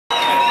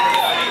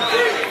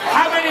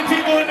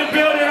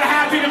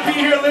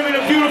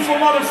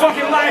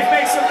life,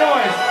 make some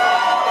noise.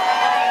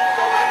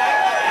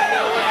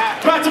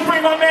 About to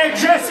bring my man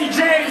Jesse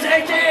James,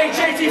 aka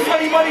JT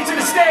Funny Money, to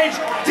the stage.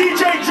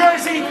 DJ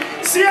Jersey,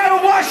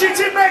 Seattle,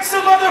 Washington, make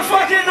some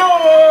motherfucking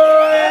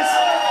noise.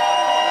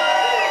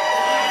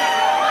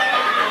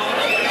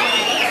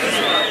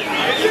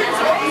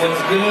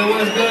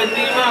 What's good,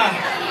 Nima?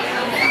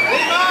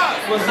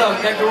 What's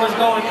up, Nectar? What's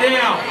going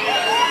down?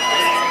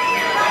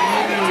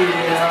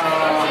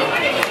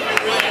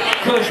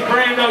 Yeah. Kush,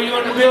 Brando, you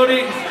in the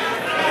building?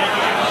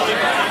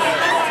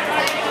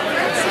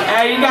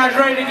 Hey, you guys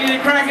ready to get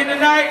it cracking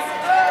tonight?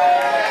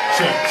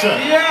 Sure.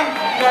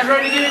 Yeah? You guys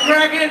ready to get it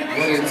cracking? And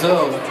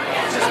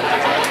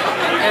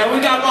we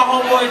got my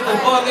homeboys, the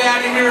fuck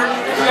out of here.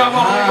 We got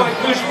my homeboy,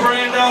 Kush,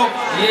 Brando.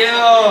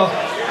 Yeah.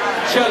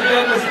 Chuck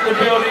Douglas in the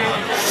building.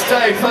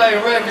 Stay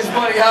playing records,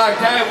 money high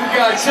game. We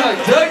got Chuck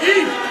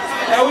Dougie.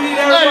 And we need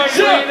everybody to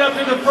stand up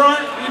to the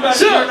front. You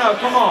better turn up,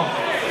 come on.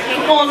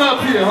 Come on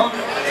up here, huh?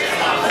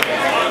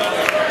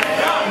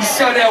 You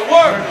show that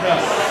work.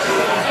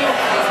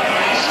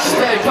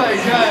 Stay playing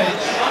game.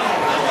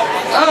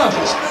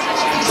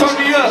 Turn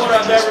me up.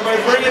 What up, everybody?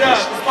 Bring it up.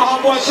 It's my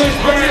homeboy, Kush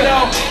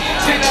Brando.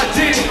 I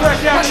did it.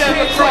 Fresh out I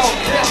never broke.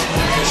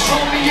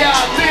 Homie, I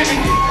live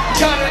it.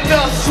 Got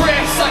enough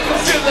stress, I can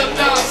fill up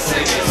 9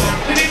 seconds.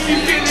 And if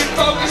you feeling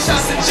focused, I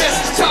suggest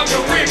it's time to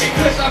rip it.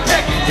 Cause I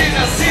pack it, then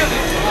I seal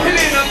it. And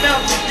then I'm out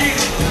to get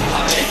it.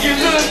 If you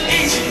look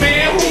easy,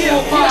 man, who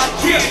am I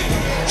kidding?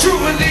 True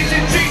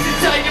religion, Jesus,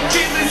 tell your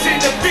feelings in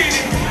the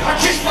beating. I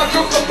kiss my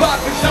group about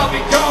cause I'll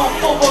be gone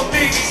for a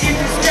minute. In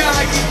the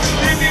sky, you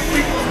can live it, we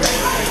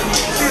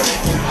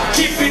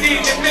keep it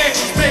in the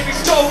mattress, baby,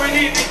 store it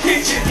in the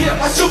kitchen.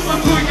 I super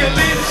glue your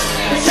lips,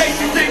 in case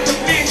you think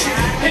of mention.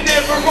 And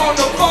never on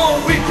the phone,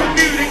 we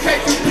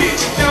communicate through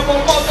pictures. Now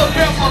I'm all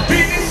about my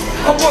business,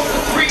 I work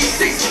for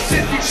 360.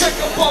 If you check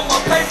up on my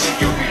paper,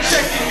 you'll be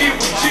checking in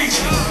with Jesus.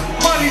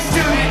 Money's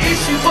still an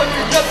issue, but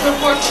there's nothing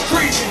worth the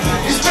treason.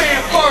 This man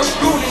first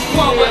grew this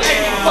one with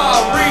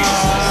 85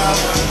 reasons.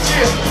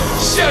 Yeah,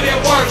 show that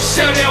work,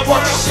 show that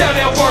work, show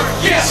that work,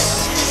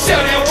 yes.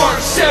 Show that work,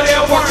 show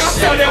that work, I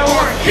show that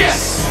work,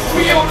 yes.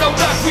 We on the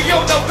block, we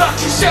show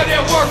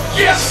that work,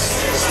 yes.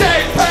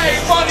 Stay paid,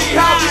 money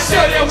high, we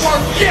show that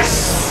work,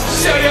 yes.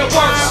 Show that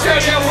work, show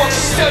that work,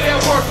 show that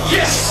work,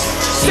 yes.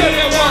 Show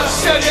that work,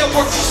 show that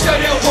work, show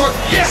that work,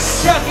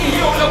 yes. We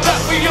on the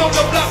block,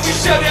 we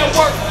show that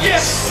work,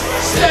 yes.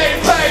 Stay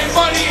paid,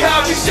 money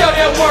high, we show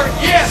that work,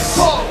 yes.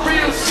 Talk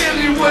real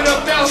silly with a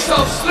mouth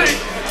so slick.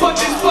 But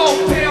this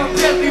 4 pound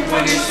deadly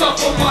when it's up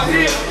on my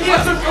hip.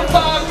 I took a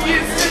 5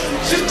 years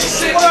just to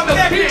sit on the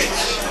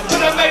bitch.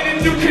 But I made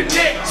a new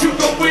connect to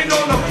go in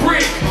on a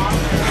brick.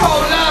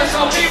 Whole lives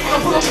I'm able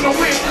to put up in a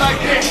whip like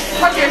that.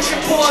 I guess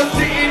your boys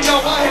didn't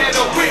know I had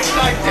a whip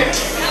like that.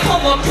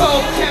 I'm a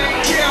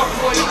cocaine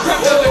cowboy,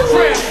 crap of the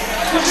crap.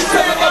 But you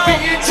tell me I'll be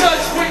in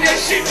touch when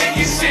that shit make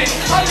you sick.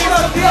 I need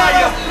a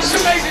flyer, it's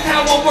amazing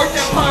how I work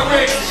that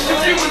pirate. If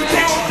you was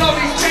counting all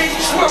these things,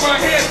 you swear I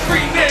had 3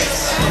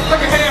 necks.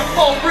 Like I had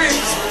 4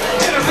 ribs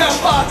and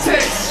about 5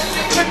 texts.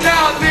 But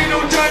now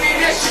little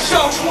Johnny, that shit's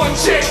off 1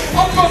 check.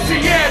 I'm from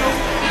Seattle,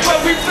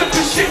 but we flip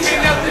the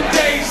shipment out the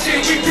day.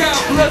 Shit, we got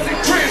Bloods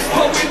and Crips,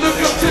 but we look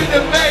up to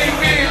the main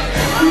man.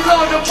 We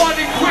load the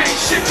money quick,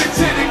 ship it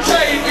to the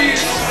cave-in.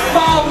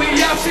 My only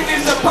option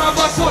is a pop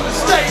box on the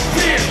state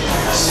pier.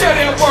 Show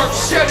that work,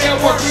 show that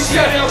work, we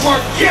show that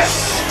work, yes.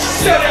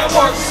 Show that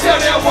work, show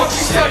that work, we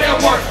show that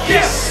work,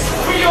 yes.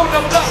 We on the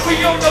block, we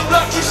show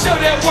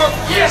that work,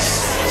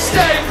 yes.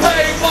 Stay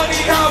paid, money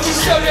high, we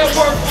show that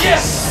work,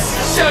 yes.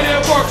 Show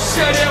that work, we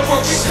show that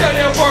work,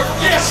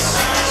 yes.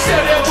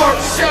 Show that work,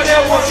 we show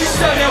that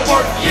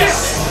work,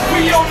 yes.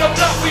 We on the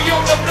block, we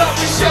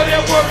show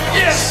that work,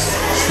 yes.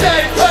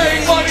 Stay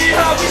paid, money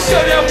high, we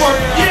show that work,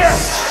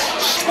 yes.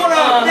 What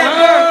up,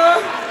 nigga?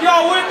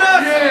 Y'all with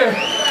us? Yeah.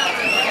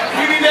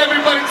 We need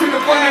everybody to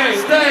the front of the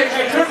stage.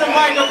 Hey, turn the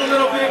mic up a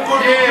little bit for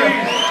me,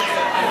 please.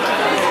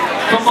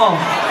 Come on.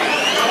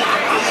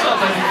 What's up,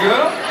 baby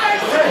girl?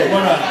 Hey.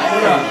 What up?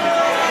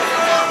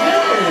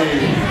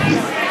 Hey.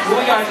 What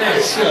we got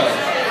next?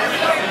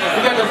 We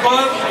got the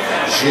Bug.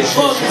 Bug is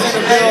in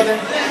the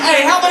building.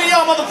 Hey, how many of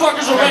y'all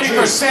motherfuckers are ready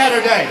for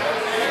Saturday?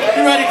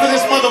 You ready for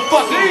this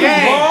motherfucking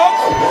game?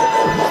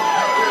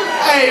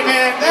 Hey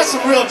man, that's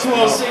some real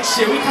 206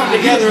 shit. We come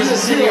together as a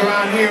city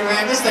around here,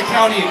 man. This is the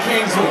county of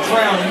kings with a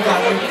crown. You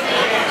got me.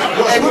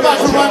 Hey, we're about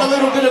to run a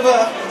little bit of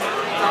a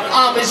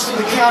homage to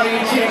the county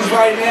of kings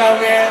right now,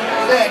 man.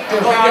 Hey, can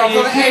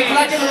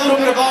I get a little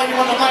bit of volume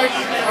on the mic?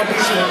 Or we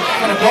should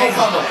kind of both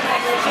of them.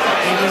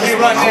 We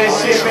run that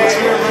shit, man.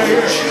 Right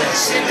here.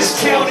 In this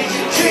county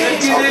of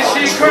kings, get this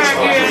shit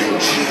cracking. In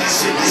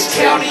this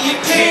county of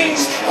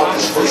kings. I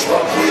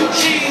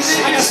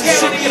just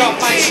gotta get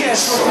off my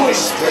chest real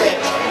quick.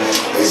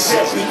 It's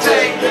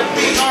everything to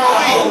me.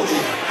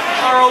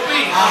 R.O.B.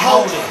 I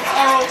hold it.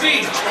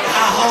 R.O.B.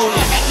 I hold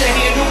it. At the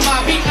hand of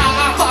my beat,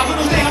 I five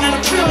little down and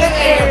I feel the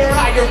air.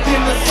 Higher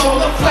than the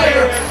solar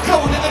flare.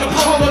 Colder than a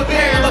polar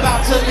bear. I'm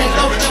about to let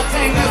those nuts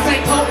hang. This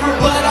ain't over,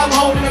 but I'm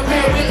holding a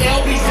pair with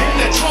LBs in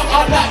the trunk.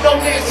 I'm not no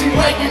Nancy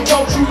Reagan,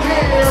 don't you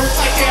dare.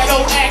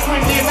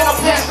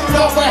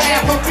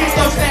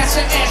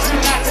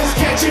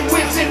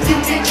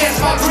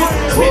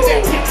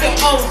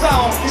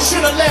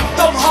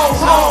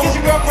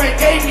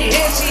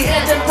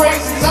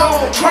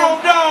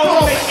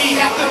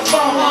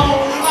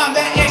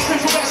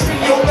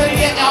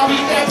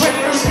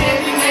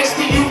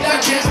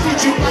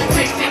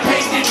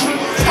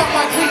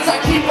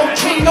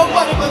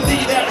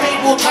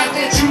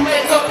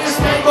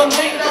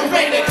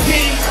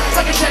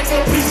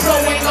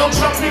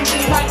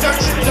 speaking like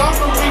dirt and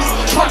dungarees.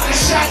 Fucking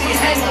shiny,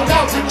 hanging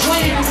out to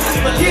clean.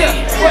 But yeah,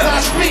 when I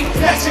speak,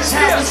 that's just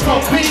how it's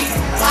gonna be.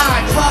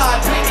 I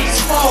climb in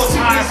these falls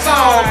and it's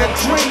all a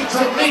dream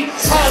to me.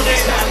 All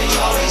these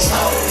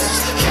hoes,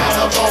 count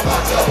up all my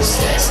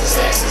ghosts.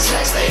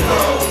 Stacks, they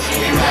grow.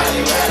 We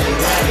rally, tally,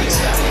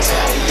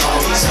 all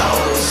these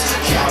hoes.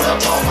 Count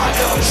up all my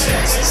ghosts.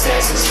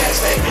 Stacks,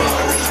 they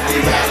grow. We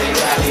rally,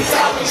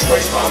 I was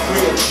raised by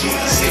real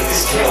G's in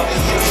this county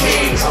of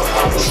kings.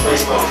 I was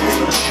raised by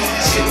real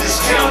G's in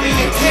this county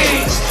of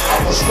kings.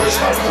 I was raised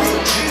by real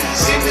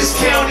G's in this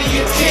county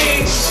of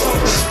kings. So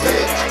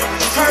respect.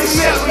 Turn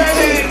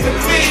everything to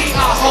me.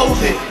 I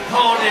hold it. I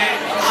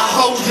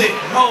hold it.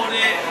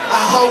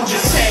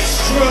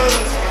 Sex,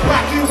 drugs,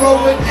 rock and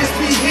roll, and this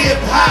be hip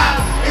hop.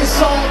 It's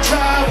on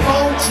time,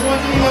 on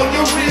 20 on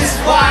your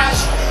wristwatch.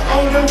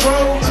 On the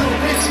road to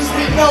riches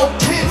with no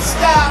pit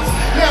stops.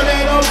 Now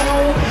that I'm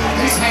home,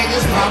 these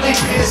haters probably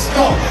pissed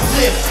off.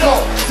 Lift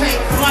off,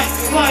 take flight,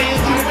 flying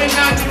through in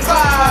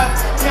 95.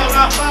 Count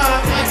out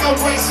five like I'm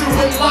racing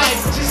with life.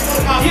 Just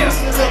put my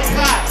wrist in the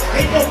pot.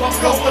 They know I'm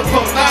going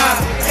for mine.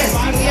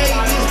 SDA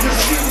is the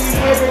city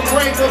where the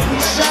rain will be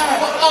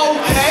shine. But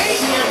okay,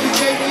 every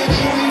day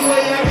in any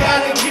way I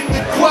gotta get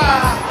the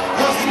choir.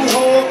 Hustle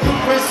hard,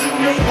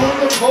 compressing the pull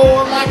the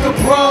board like a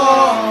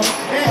bra.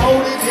 And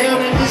hold it down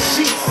in the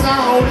sheets. I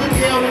hold it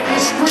down in the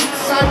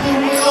streets. I do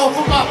it all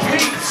for my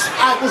peeps.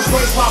 I was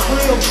raised by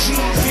real G's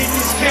in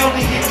this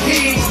county of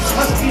kings.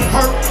 Must be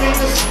hurt in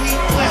the sweet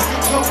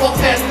plastic come off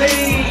that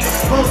lean.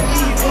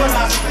 Believe when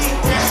I speak,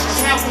 that's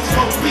just how it's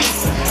gonna be.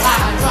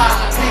 I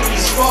ride, baby,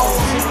 scrolls,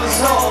 it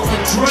was all a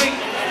drink.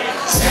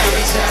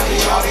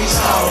 Tally, all these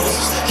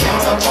hoes.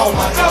 Count up all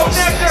my ghosts.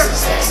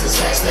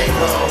 Stacks, they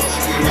grow.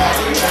 We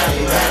rally,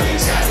 tally,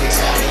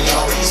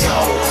 all these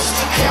hoes.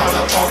 Count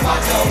up all my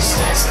ghosts.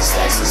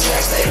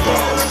 Stacks, they grow.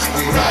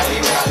 We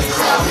rally,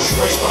 I was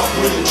raised by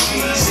real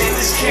G's in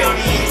this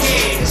county of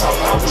kings. I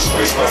was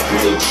raised by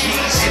real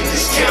G's in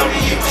this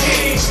county of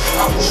kings.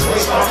 I was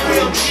raised by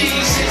real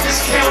G's in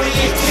this county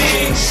of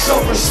kings. So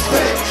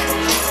respect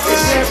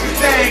is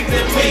everything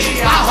to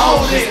me. I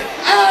hold it.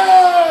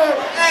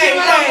 Hey,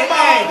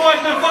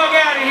 boys, the fuck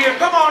out of here.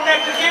 Come on,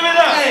 Nectar, give it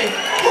up. Hey,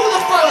 who the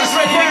fuck is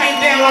ready to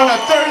get down on a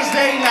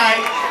Thursday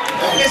night?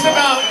 It's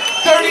about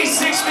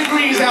 36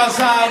 degrees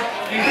outside,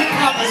 and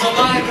hip-hop is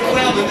alive and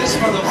well in this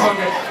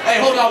motherfucker.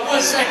 Hey, hold on 1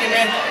 second,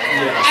 man.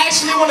 I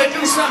actually want to do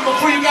something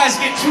before you guys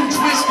get too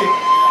twisted.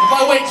 If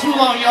I wait too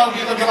long, y'all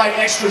be looking like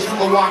extras from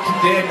The Walking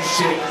Dead and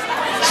shit.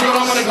 So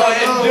what I'm going to go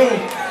ahead and do,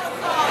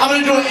 I'm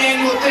going to do an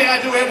annual thing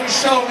I do every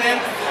show, man.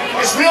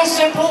 It's real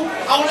simple.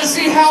 I want to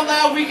see how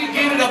loud we can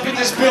get it up in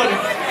this building.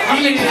 I'm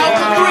going to count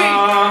to 3,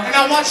 and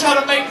I want y'all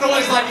to make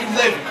noise like you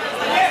live it.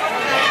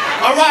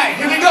 All right,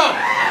 here we go.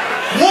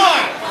 1,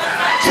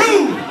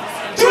 2,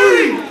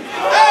 3.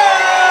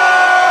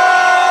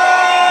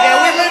 Yeah,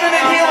 we're living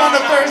it here on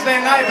a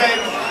Thursday night,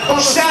 baby.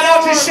 Shout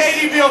out to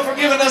Shadyville for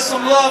giving us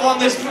some love on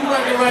this new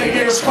record right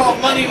here. It's called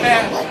Money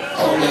Man.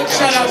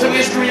 Shout out to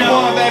Miss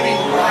Greenwood, baby.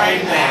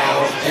 Right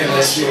now,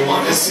 unless you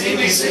want to see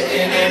me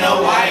sitting in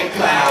a white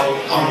cloud,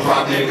 I'm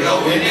probably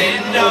blowing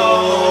in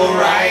dough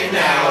right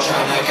now,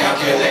 trying to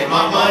calculate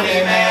my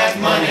money man.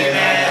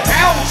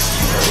 Bounce!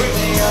 Ring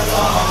the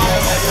alarm,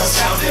 that just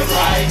sounded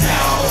right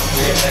now.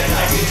 If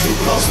I get too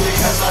close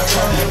because I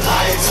turn the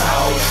lights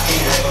out,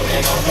 ain't never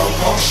been on no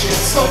bullshit,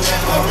 so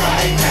never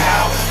right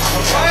now.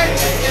 I'm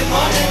calculating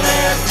money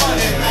man.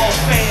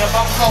 Fam,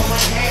 I'm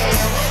going ham.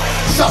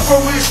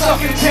 Suffer with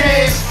sucking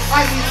cash.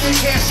 I need the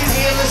cash in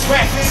hand, let's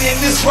rapping in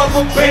this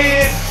rubber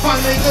band. My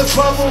niggas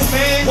bubble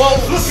man. Whoa,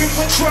 looking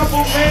for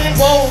trouble man.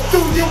 Whoa,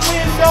 through your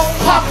window,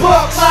 pop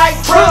up like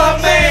bruh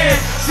man.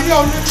 See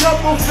on the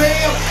double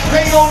fam,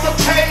 they on the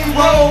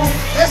payroll.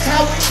 That's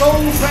how it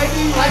goes,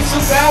 baby. Life's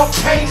about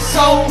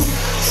pesos.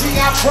 See,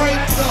 I break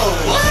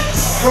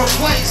those,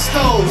 replace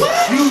those.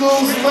 You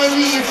lose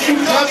money if you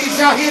dummies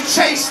out here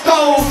chase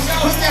those.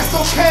 But that's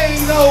okay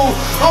though,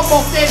 I'm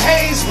off that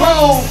haze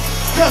road.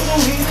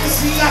 Guzzle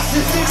Hennessy, I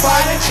sit there by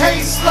the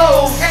case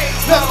low.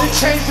 Nothing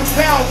changed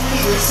about me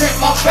except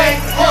my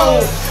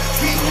bankroll.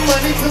 Getting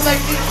money,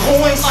 collecting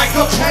coins like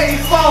a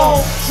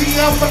payphone. See,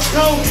 I'm a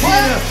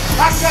go-getter,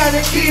 I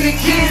gotta get it.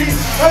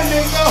 A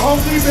nigga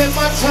hungry, bet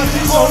my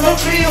touches on a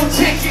meal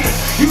ticket.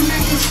 You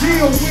niggas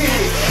deal with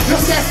it,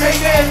 cause that ain't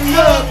that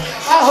luck.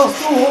 I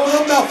hustle on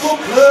them out for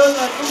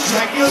blood like I'm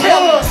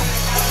Dracula.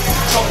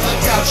 Don't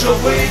look out your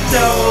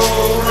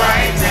window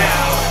right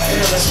now,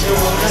 unless you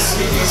wanna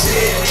see me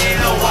sitting in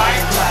a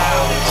white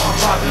cloud. I'm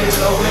probably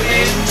blowing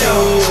in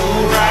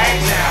dough right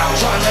now,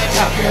 trying to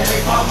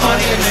calculate my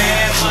money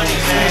man.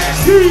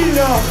 Ring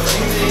the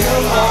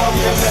alarm,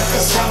 your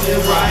record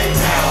sounded right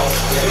now.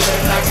 You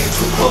better not get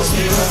too close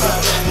because I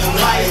turn the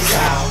lights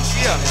out.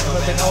 Never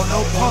been on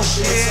no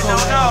bullshit, so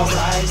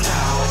right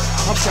now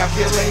I'm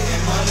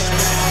calculating money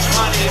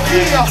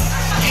man.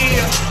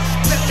 Yeah.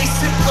 Let me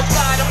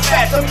simplify the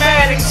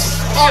mathematics.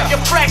 All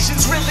your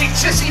fractions really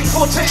just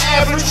equal to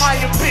average. My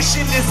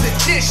ambition is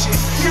addition.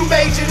 You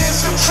majored in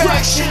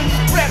subtraction.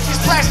 Rap is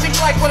plastic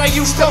like when I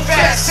used to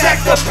fast sack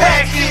the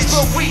package.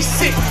 But we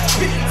sit,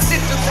 spitting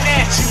symptoms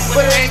at you,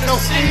 but it ain't no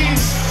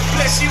sneeze.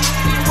 Bless you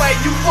anyway,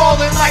 you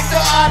falling like the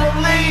autumn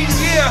leaves.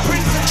 Yeah,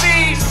 Prince of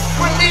Thieves,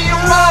 with me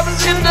and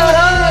Robbins in the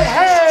hood.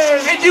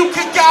 Hey, and you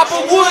can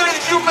gobble wood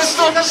if you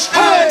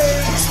misunderstood.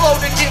 Too slow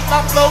to get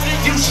my flow, then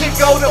you should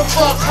go the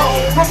fuck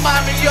home.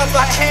 Remind me of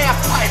a half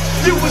pipe,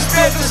 you was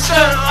never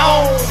sun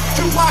on.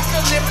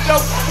 Apocalypto,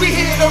 we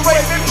hit a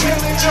raving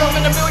killing,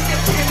 drumming a million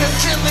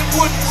penicillin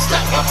wouldn't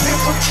stop my pen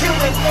from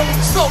killing.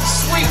 So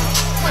sweet,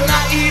 when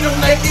I eat them,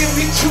 they give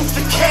me tooth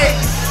decay.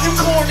 You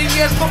corny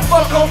as the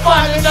fuck, gon'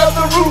 find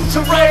another roof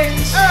to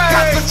raise.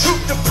 Got the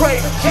truth to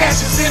pray,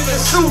 cash is in the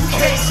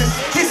suitcases.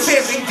 He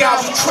says in God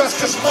we trust,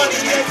 cause money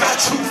ain't got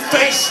two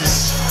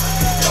faces.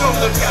 Don't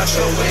look out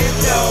your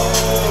window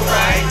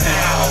right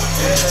now.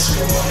 Unless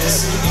you wanna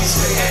see me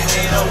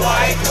sitting in a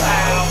white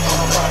cloud.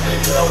 I'm probably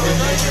blowing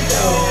the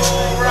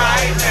window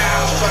right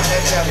now. Trying to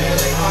tell me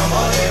like my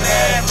money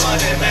man,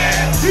 money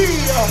man.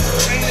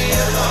 Bring me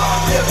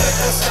along, yeah, let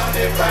the sound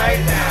it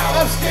right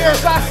now.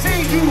 Upstairs, I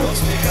see you.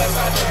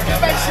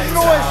 Make some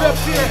noise up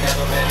here.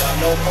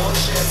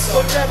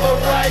 So never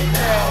right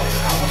now.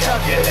 I'm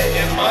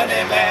calculating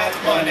money man,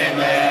 money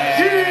man.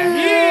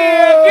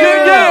 Yeah, give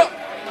it up.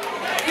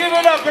 Give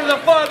it up for the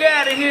fuck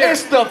out of here.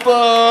 It's the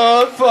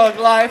fuck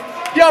life.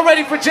 Y'all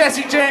ready for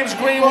Jesse James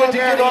Greenwood to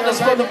get on this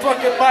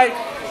motherfucking mic?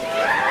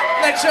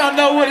 Let y'all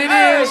know what it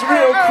is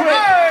real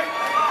quick.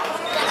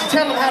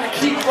 Tell them how to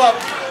keep up.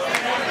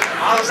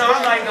 I don't know, I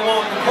like the one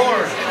with the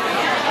chorus.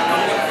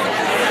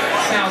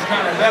 Sounds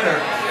kind of better.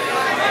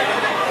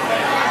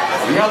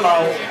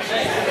 Yellow.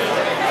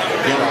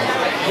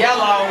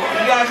 Yellow.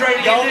 You guys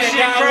ready to get this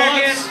shit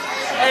cracking?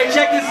 Hey,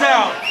 check this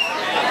out.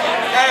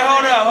 Hey,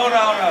 hold up.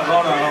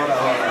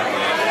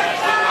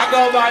 I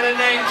go by the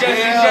name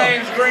Jesse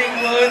James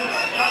Greenwood.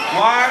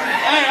 Why?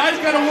 Hey, I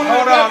just gotta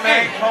Hold on,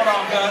 man. Hold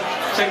on, cuz.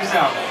 Check this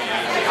out.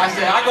 I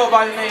said, I go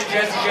by the name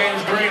Jesse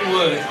James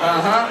Greenwood.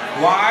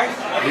 Why?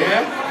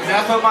 Yeah.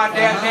 That's what my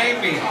dad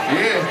named me.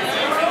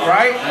 Yeah.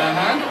 Right?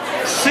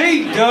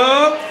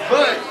 C-Dub.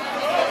 But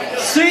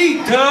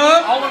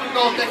C-Dub. I want to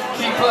know if they can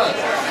keep up.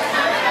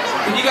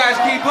 Can you guys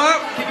keep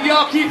up? Can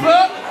y'all keep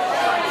up?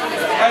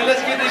 Hey,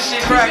 let's get this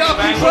shit cracking,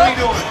 man. What we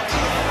doing?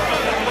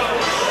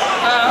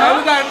 Hey,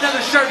 we got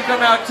another shirt to come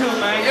out too,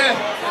 man. Yeah.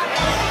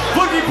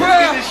 Boogie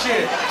Get this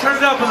shit. Turn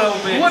it up a little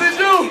bit. What it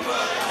do?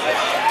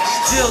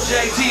 Still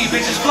JT,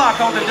 bitches flock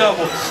on the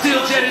double.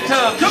 Still jetted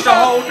tub, just a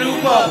whole new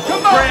bubble.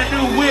 Brand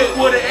new whip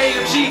with an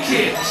AMG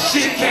kit.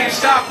 Shit can't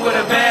stop with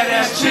a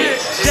badass chick.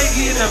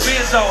 JT in the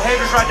Benzo,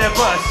 haters ride that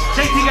bus.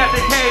 JT got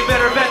the K,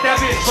 better bet that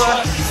bitch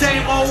bust.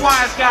 Same old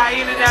wise guy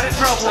in and out of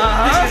trouble.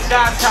 Niggas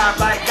got time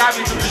like got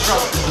me through the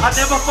trouble. I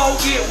never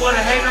forget what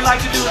a hater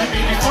like to do to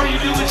me. Before you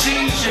do a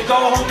G, you should go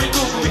home and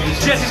Google me.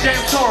 Jesse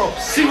James Toro,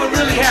 see what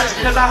really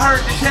happened. Cause I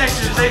heard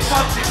detectives, they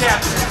fuck the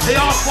captain. They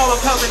all swallow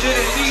coming,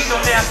 didn't need no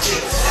napkin.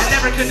 And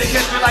never could have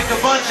catch me like a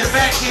bunch of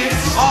fat kids.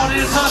 All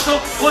this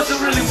hustle wasn't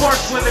really work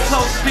when the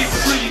closest people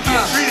to you get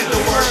treated the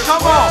worst.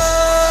 Come on.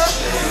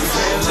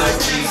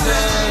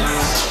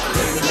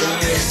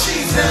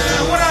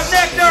 What up,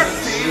 Nectar?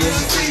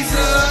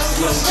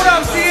 What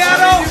up,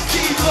 Seattle?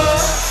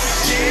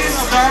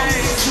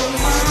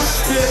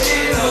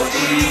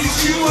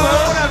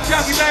 What up,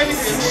 Chucky, baby?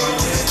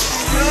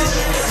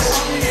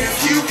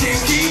 If you can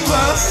keep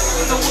up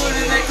in the wood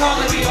and they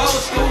calling me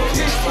old school,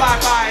 fish fly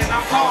by and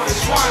I'm calling it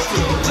swine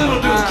flu. Little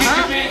dude, kick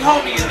your big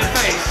homie in the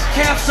face.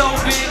 Calf so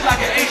big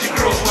like an Asian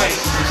girl's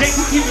waist. JT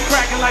keep it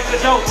cracking like the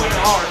dope in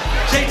the heart.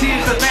 JT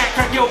is the Mac,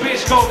 crack your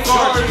bitch, go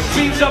guard.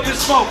 Beams up in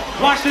smoke,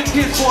 watch them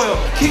kids boil.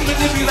 King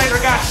manipulator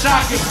got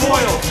shocked and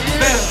spoiled.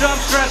 Best dumb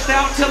stressed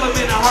out till I'm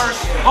in a hearse.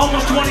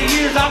 Almost 20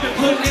 years I've been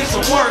putting in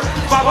some work.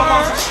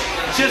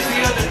 Just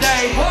the other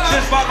day,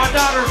 just bought my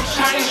daughter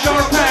Chinese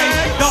Sharpay.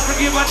 Don't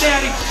forget my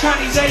daddy,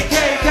 Chinese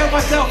AK. Tell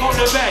myself on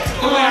the back,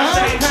 the way I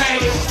say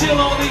pain.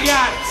 Still on the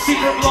yacht,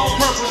 secret blown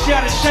purple. She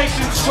had to shake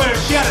and swear,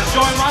 she had to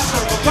join my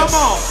circle. Come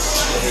on.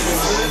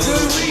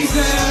 Good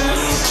reason,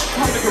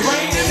 I'm the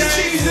rain in the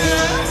season.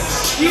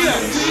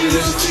 Yeah,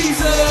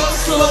 season,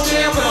 slow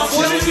down, but I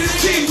wanted you to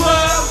keep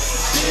up.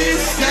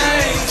 This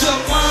game's a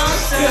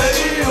monster,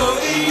 it'll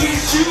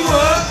eat you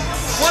up.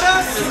 What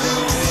up?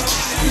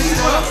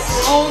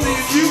 Only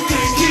if you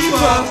can keep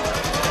up.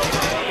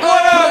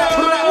 What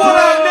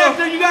up,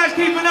 Nectar? You guys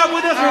keeping up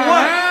with us or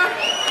what?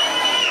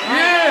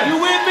 Yeah.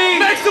 You with me?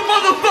 Make some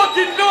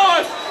motherfucking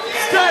noise.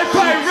 Stay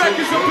Pay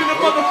Records up in the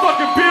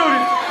motherfucking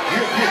building.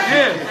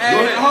 Yeah.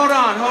 Hey, hold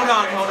on.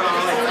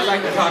 I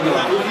like to talk a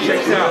lot.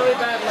 Check this out.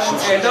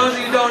 Hey, those of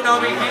you who don't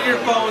know me, get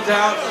your phones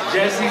out.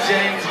 Jesse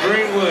James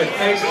Greenwood,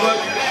 Facebook,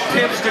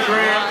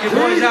 Instagram. Your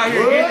boys out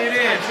here getting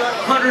it in.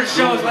 100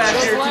 shows last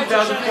year,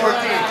 2014.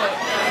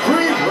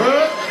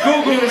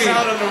 Google me.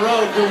 Out on the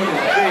road doing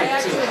it big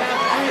too.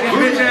 These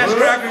bitch ass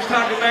crackers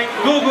talking, man.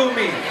 Google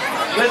me.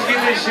 Let's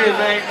get this shit,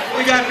 man.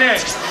 We got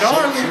next.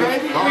 Gnarly,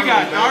 baby. We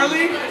got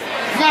Gnarly.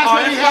 Oh,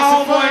 let's go,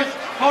 homeboys.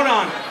 Hold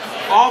on.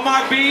 All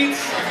my beats.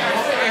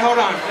 Hey, hold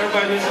on.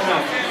 Everybody listen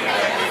up.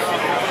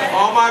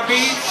 All my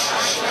beats.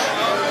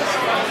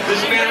 This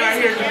band right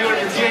here has been doing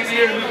it for 10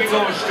 years. We've been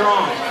going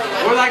strong.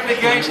 We're like the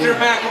gangster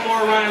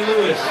Macklemore, Ryan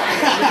Lewis. You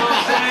know what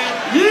I'm saying?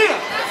 Yeah.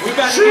 We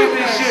about to get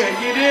this shit.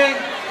 You dig?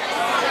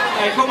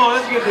 Hey, come on.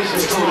 Let's get this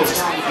shit cool.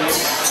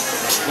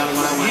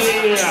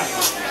 Yeah.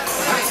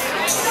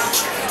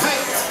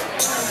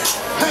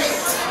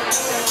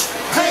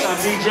 Hey,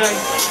 DJ.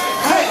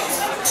 Hey,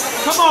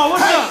 come on,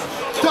 what's up?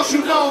 Don't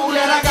you know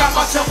that I got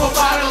myself a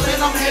bottle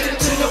and I'm headed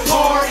to the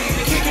party?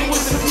 To kick it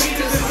with some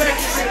leaders and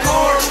Becky's and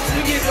cars.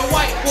 We get the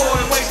white boy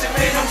wasted,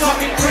 man. I'm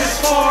talking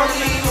Chris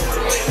Farley.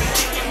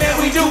 Man,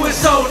 we do it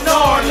so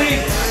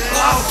gnarly.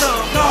 Awesome,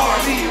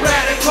 gnarly,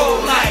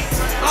 radical like.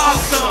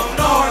 Awesome,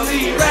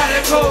 gnarly,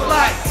 radical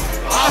like.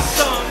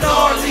 Awesome,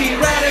 gnarly,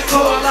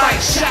 radical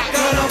like.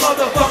 Shotgun a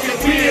motherfucking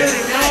beer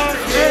tonight.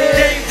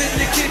 James in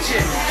the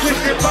kitchen,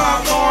 twisted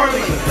by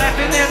Marley.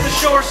 Laughing at the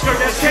short skirt,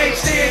 that's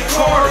K-Stand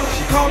Carly.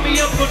 She called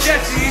me Uncle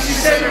Jesse, she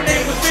said her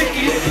name was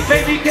Vicky.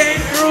 Baby came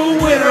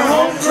through with her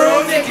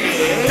homegirl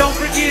Nikki. Don't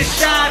forget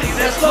Shotty,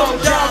 that's Lil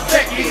John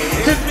Becky.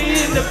 Took me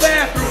in the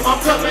bathroom,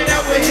 I'm coming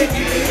out with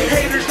Hickey.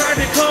 Haters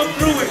trying to come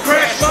through and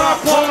crash my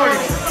party.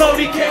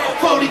 40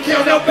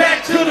 cal, now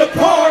back to the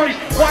party.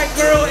 White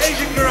girl,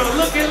 Asian girl,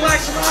 looking like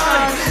some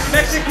hotties.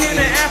 Mexican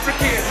and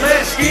African,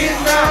 let's get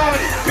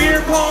naughty.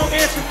 Beer pong,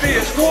 answer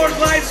this, Coors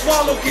Light,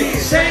 swallow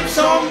keys. Same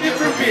song,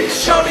 different bitch.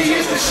 Shorty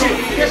is the shit.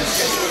 Get the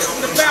shit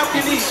on the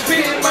balcony,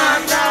 spitting my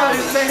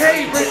knowledge. Say,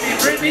 hey,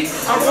 Brittany,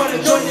 I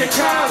wanna join your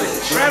college.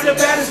 Grab the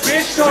baddest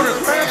bitch, told her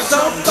grab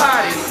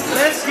somebody.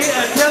 Let's get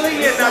a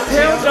Kelly and not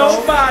tell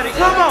nobody.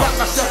 Come on.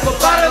 Got myself a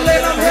bottle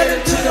and I'm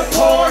headed to the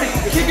party.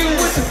 Kicking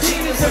with some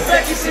Tinas and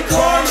Becky's and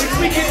Carly.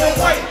 We get the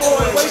white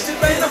boy, wasted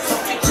man, I'm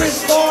fucking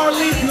Chris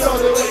Farley. You know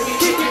the way we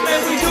kick it, man,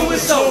 we do it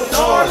so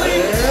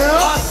gnarly.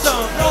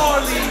 Awesome,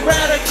 gnarly,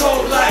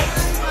 radical like.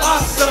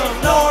 Awesome,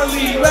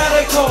 gnarly,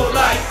 radical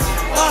like.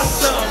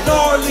 Awesome,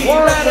 gnarly,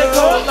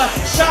 radical like.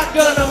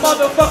 Shotgun a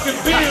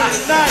motherfucking beer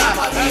tonight.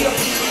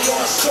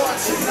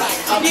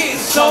 I'm getting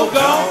so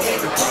gone.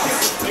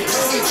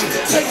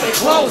 Take their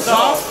clothes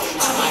off.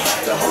 I might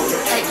have to hold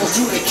her ankles,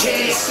 you the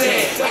can't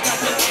stand. I got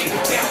the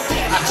angle down.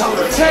 I told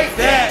her take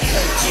that.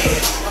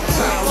 I'm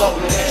trying to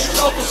local that.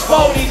 Local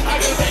Spody. I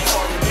gave that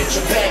car to bitch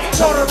a bag and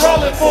told her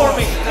roll it for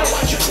me. Now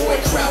watch your boy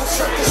crowd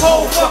surf this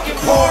whole fucking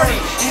party.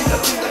 End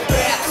up in the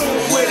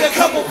bathroom with a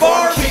couple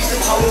Barbies.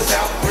 Some hoes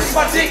out. Where's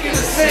my dick in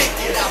the sink?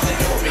 Get out the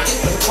door, man.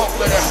 Get the pump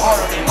with it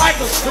harder than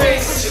Michael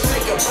Spinks. What you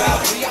think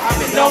about me? I've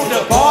been known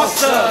to boss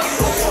up.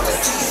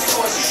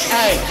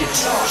 Hey,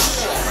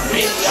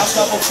 me, I'm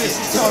double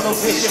fisted, tunnel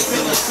vision,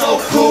 feeling so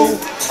cool.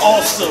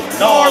 Awesome,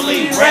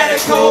 gnarly,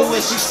 radical.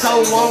 When she's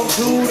so on,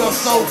 dude, I'm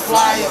so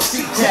fly, I'm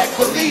C-Tac,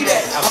 believe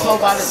that. I blow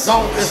by the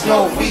zone, there's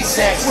no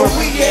B-Sacks. Where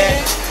we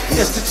at?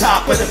 It's the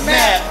top of the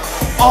map.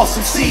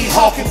 Awesome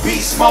Seahawk and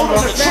beast mode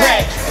on the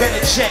track.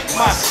 Better check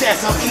my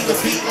stats, I'm eating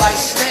beat like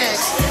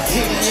snacks.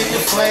 Hitting in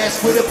the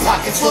flash with a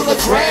pocket full of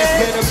grass.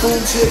 Better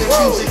move to the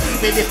music,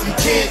 even if you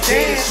can't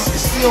dance. You can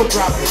still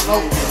drop it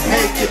low,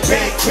 make it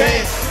bang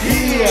bang.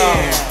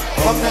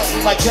 Yeah. I'm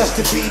nothing like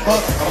Justin Bieber,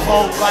 I'm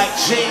old like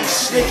James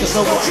Snickers.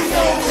 So what you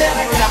know that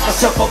I got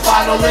myself a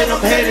bottle and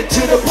I'm headed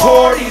to the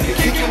party. To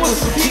kick it with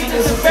some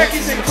Tinas and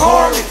Becky's and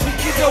Carly's. We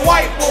get the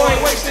white boy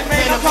wasted,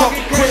 man, I'm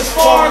talking Chris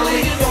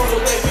Farley. You know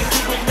the way we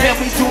do it, man,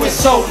 we do it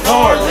so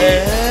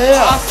gnarly.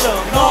 Awesome,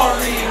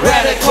 gnarly,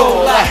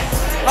 radical like.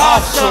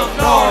 Awesome,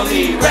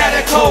 gnarly,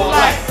 radical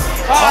like.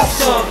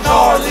 Awesome,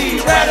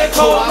 gnarly,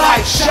 radical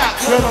like.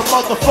 Shotgun a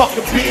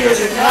motherfucking beer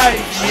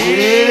tonight.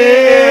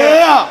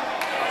 Yeah!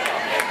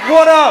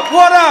 What up?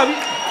 What up?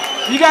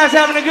 You guys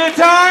having a good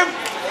time?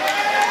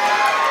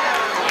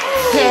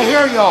 Can't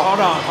hear y'all. Hold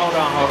on.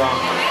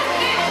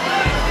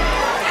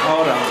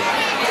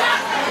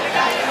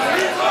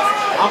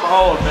 I'm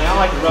old, man. I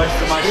like to rush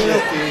to my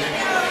shit.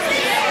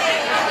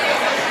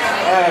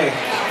 Hey.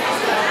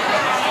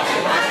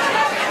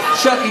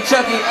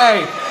 Chucky,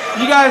 hey.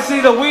 You guys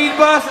see the weed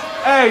bus?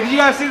 Hey, did you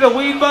guys see the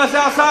weed bus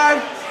outside?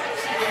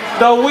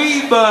 The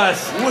weed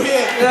bus.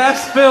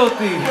 That's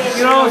filthy.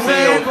 You know what I'm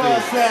saying?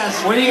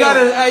 When you got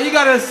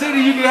a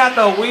city, you can have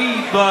the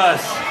weed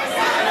bus.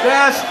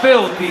 That's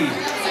filthy.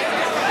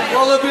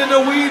 Roll up in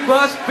the weed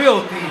bus,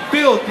 filthy.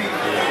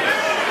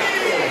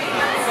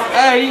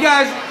 Hey, you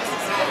guys,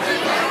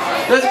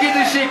 let's get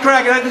this shit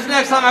cracking. This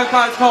next song I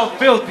thought it's called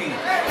Filthy.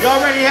 Y'all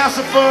ready to have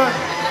some fun?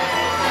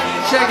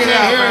 Check it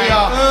out, man.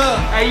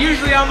 Hey,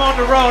 usually I'm on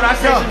the road. I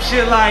say some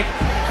shit like,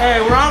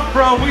 hey, where I'm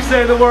from, we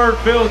say the word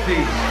filthy.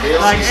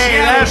 Like,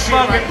 hey, that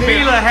fucking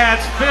Fila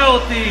hat's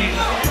filthy.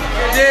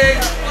 You dig?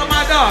 Oh,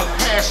 my dog.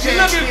 You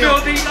looking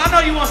filthy. I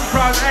know you want some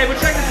problems. Hey, but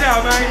check this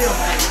out, man.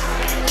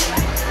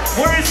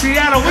 We're in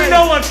Seattle. We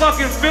know what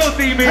fucking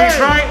filthy means,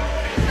 right?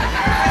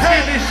 Let's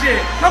get this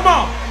shit. Come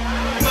on.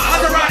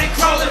 Maserati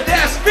crawling,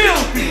 that's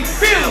filthy.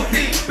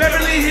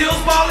 Beverly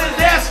Hills ballin',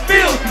 that's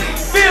filthy.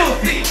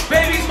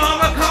 Baby's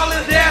mama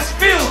calling, that's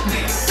filthy.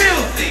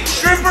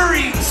 Stripper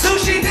eating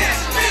sushi,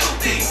 that's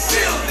filthy.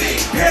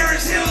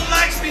 Parents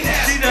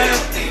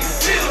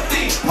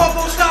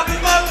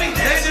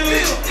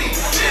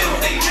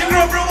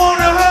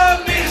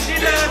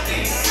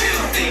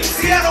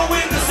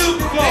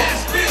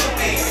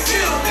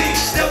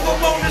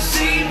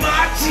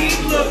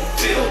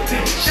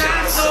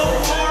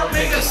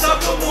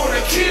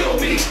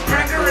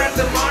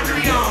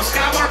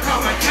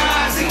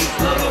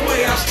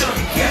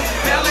Yeah,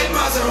 Ballet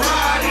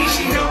Maserati,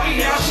 she help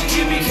me out, she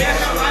give me cash.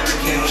 I like her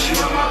kid, she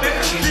on my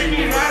back. She treat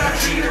me right, I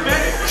treat her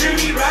better. Treat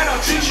me right,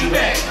 I'll treat you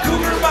back.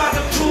 Cougar by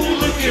the pool,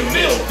 looking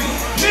milky,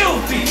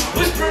 milky.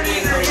 Whispered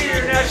in her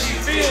ear, now she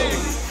feel me.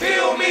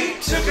 Feel me,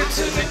 took her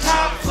to the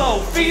top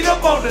floor, feet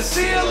up on the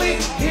ceiling.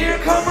 Here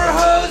come her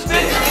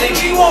husband, think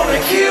he wanna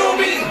kill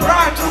me.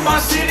 Ride through my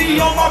city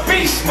on my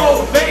beast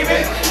mode,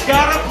 baby.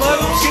 Gotta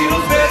plug them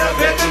Cheetos, better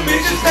bet the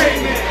bitches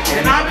pay me.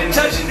 And I've been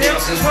touching down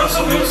since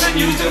Russell Wilson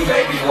used them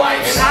baby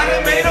wipes. And I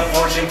done made a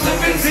fortune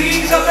flipping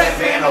Z's of that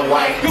van of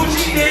white.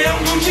 Gucci down,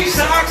 Gucci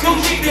socks,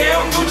 Gucci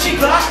down, Gucci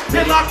Glock.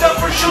 Been locked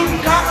up for shooting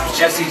cops.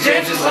 Jesse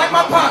James is like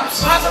my pops.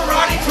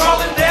 Maserati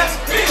crawling, that's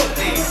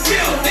filthy,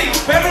 filthy.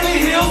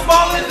 Beverly Hills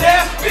ballin'.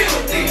 That's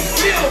filthy,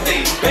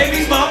 filthy.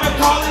 Baby's mama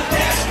calling,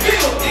 that's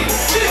filthy,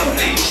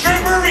 filthy.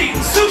 Stripper eating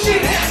sushi,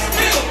 that's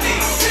filthy,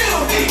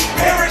 filthy.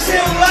 Paris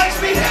Hill likes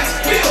me, that's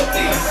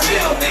filthy,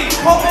 filthy.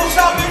 Popo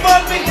shopping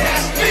mug me,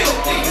 that's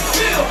filthy,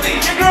 filthy.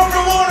 Your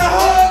girlfriend wanna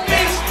hug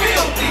me, it's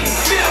filthy,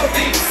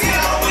 filthy.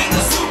 Seattle in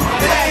the Super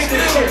Bowl, that's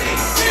filthy,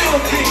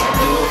 filthy. I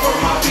do it for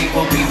my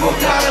people, people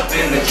got up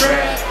in the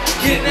trap.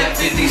 Getting that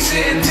 50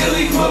 cent until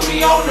he put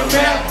me on the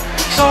map.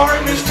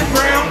 Sorry, Mr.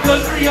 Brown,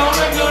 cause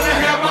Rihanna gonna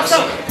have my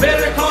son.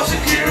 Better call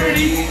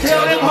security,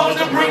 tell them hoes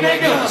to bring their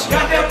guns.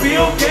 Got that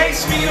Bill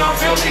Gates, me, I'm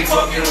filthy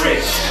fucking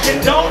rich.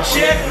 And don't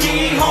check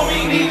me,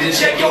 homie, need to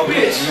check your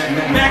bitch.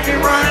 Mac and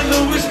Ryan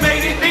Lewis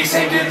made it, they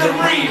saved in the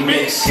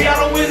remix.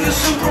 Seattle win the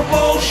Super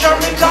Bowl,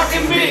 Sherman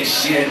talking big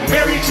shit.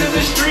 Married to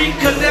the street,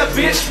 cause that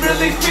bitch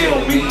really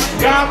feel me.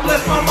 God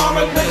bless my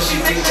mama, cause she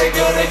thinks they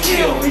gonna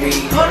kill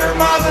me. 100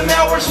 miles an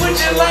hour,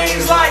 switching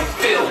lanes like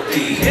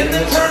filthy. In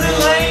the turning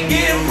lane,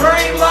 getting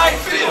brain like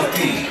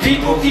filthy.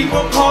 People keep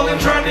on calling,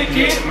 trying to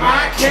get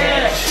my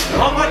cash.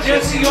 On my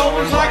Jesse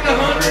Owens like a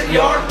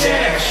 100-yard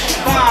dash.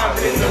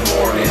 5 in the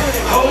morning,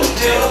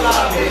 hotel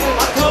lobby.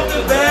 I come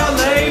to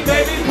ballet,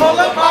 baby, pull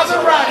up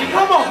Maserati.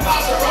 Come on,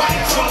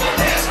 Maserati, calling,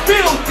 that's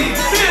filthy,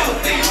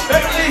 filthy.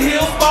 Beverly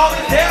Hills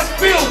ballin', that's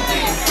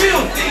filthy,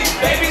 filthy.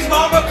 Baby's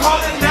mama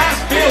calling, that's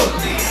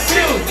filthy,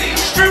 filthy.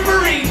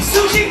 Stripper eating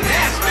sushi,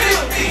 that's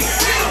filthy,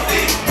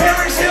 filthy.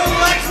 Paris Hill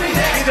likes me,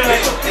 that's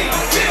filthy,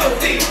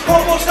 filthy.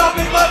 Popo stop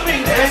and love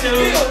me, that's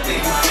filthy,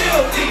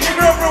 filthy. Your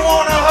girlfriend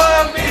wanna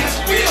hug me, it's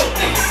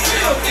filthy,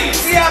 filthy.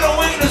 Seattle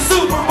win the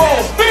Super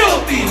Bowl,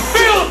 filthy,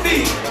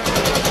 filthy.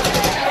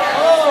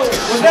 Oh,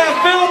 was that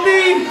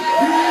filthy?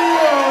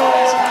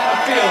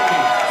 Yeah, filthy.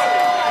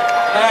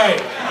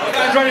 Alright, you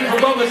guys ready for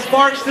Bubba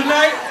Sparxx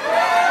tonight?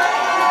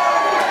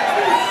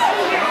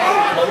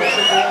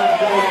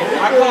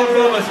 I called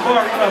Bubba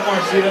Sparxx,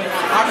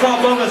 I called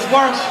Bubba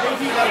Sparxx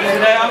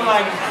today. I'm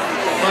like,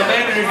 my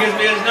manager gives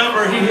me his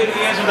number, he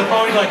answers the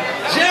phone, he's like,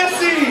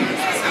 Jesse!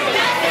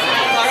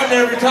 I've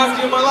never talked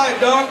to you in my life,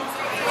 dog.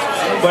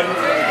 But,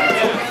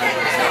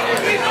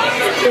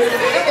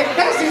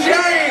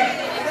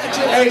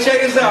 hey,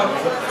 check this out.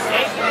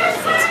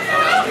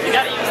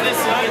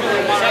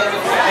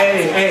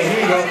 Hey,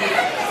 here you go.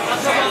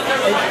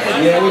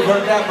 Yeah, we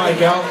burnt that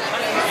mic out.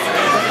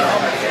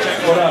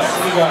 What up?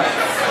 What you got?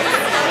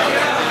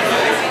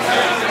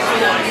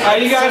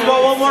 You guys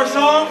want one more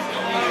song?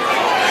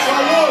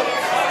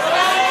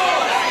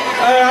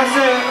 Hey, I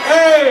said,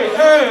 hey.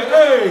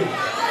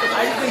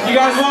 You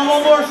guys want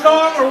one more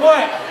song or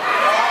what?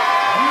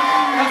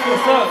 That's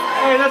what's up.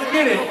 Hey, let's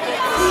get it.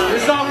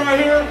 This song right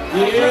here?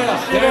 Yeah,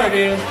 there it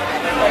is.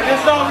 Hey,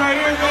 this song right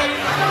here, baby,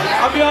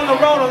 I'll be on the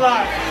road a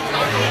lot.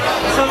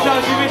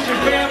 Sometimes you miss your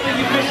family,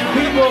 you miss your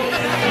people,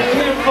 your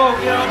kinfolk,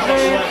 you know what I'm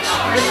saying?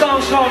 This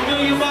song's called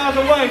Million Miles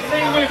Away.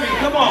 Sing with me,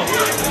 come on.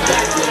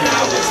 Back when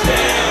I was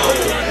down,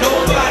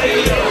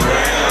 nobody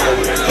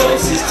around.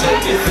 Closest to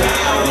be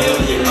found,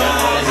 million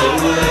miles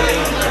away.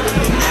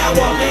 Now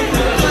I'm in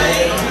the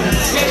plane,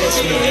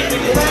 sketching in the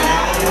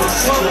clouds.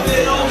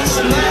 Something on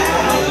the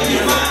loud,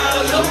 million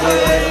miles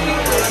away.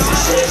 She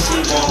said she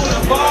wanna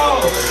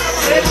ball,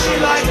 said she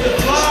liked the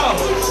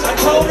flaws. I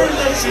told her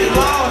that she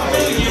lost,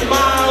 million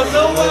miles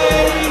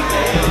away.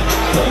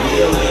 A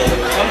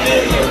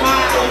million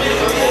miles, a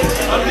million miles,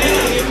 a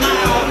million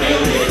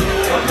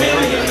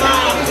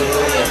miles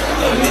away.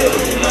 A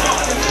million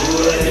miles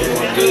away.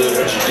 Doing good,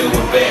 hurt you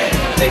doing bad.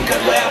 Think I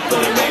laughed,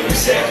 but it made me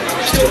sad.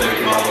 Still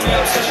making my own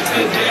out, such a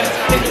good dad.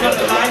 Think about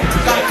the life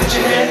that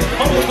you had.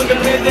 Almost with the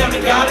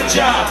pandemic, got a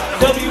job.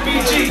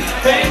 WBG,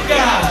 thank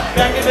God.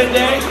 Back in the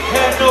day,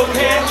 had no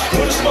cash.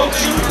 Would've smoked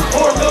you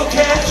or no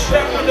cash.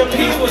 Back when the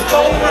P was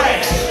gold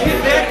racks.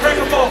 Hit that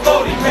cracker for a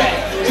 40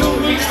 pack.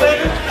 2 weeks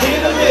later,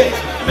 hit a lick.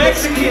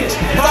 Mexicans,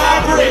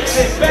 5 bricks.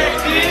 And back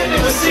then,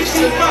 it was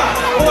 65.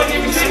 Boy,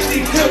 give me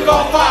 60, took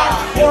off fire.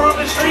 War on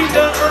the street,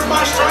 done earned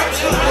my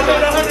stripes. I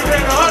bet 100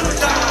 grand 100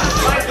 times.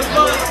 Life was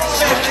fun,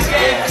 smash the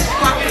gas.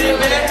 Pocket it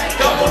back,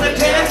 dump on the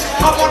task.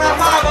 Hop on that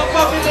 5, I'm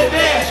up in the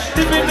dash.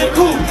 Dip in the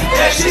coupe,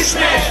 that shit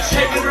smashed.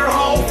 Taking her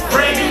home,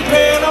 brand new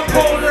pan. I'm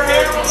pulling her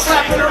hair, I'm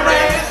slapping her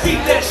ass.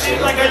 Beat that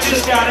shit like I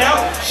just got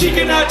out. She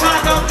cannot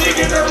talk, I'm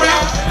digging her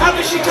out. How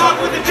does she talk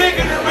with a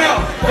dick in her mouth?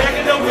 Back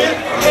in the whip,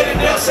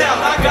 headed down south.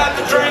 I got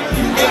the drink,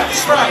 you got the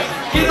Sprite.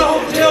 Get a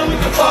hotel, we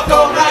can fuck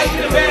all night.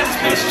 Get a baddest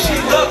bitch and she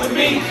loving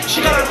me. She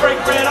got a great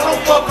friend, I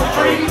don't fuck for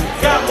free.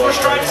 Got more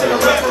stripes than a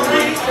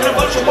referee, and a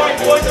bunch of white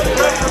boys that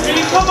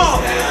referee. Come on.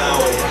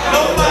 Now,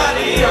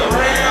 nobody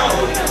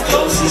around,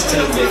 closest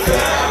to me,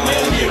 5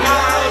 million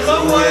miles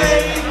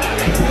away.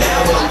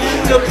 Now I'm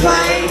in the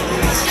plane,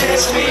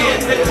 catch me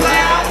in the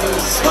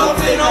clouds,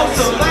 puffing on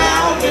some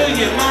loud,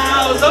 million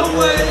miles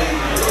away.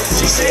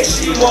 She says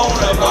she want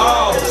a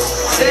boss,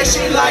 says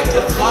she like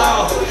the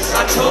flaws.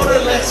 I told her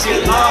let's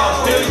get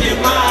lost,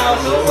 million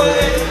miles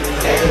away.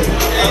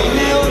 A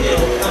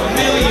million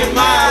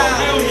miles,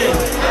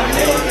 a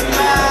million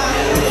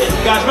miles.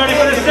 You guys ready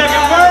for the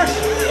second verse?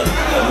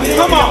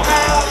 Come on.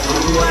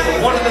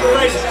 One of the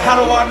phrases, how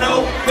do I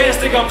know? Fans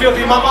think I'm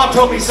filthy, my mom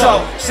told me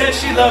so. Said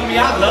she loved me,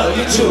 I love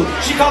you too.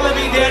 She calling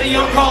me daddy,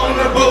 I'm calling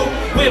her boo.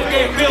 Whip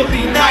game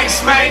filthy,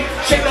 nice man.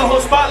 Shake the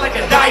whole spot like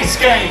a dice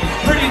game.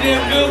 Pretty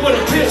damn good with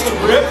a pistol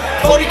grip.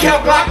 40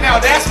 cal Glock now,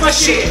 that's my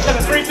shit. Got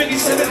a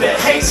 357 that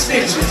hates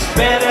snitches.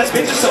 Badass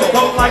bitches, so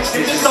don't like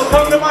stitches. So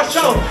come to my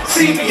show,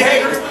 see me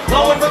hater.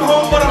 Low from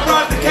home, but I'm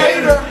not the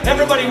caterer.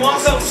 Everybody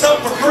wants something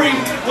for free.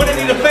 When I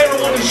need a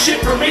favor, want to shit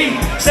for me.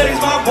 Said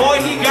he's my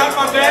boy, he got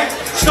my back.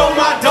 Stole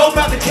my dope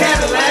out the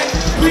Cadillac.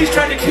 Please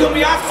try to kill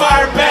me, I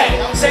fire back.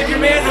 Save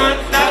your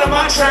manhunt, not on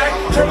my track.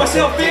 Turn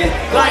myself in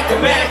like a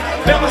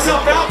Mac. Bet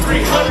myself out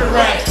 300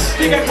 racks.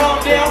 Think I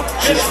calm down,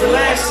 just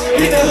relax.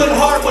 Hit the hood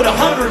hard with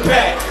 100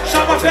 pack.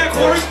 Shot my back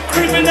horse,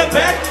 creep in the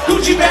back.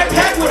 Gucci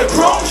backpack with a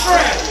chrome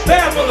strap.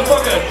 Bad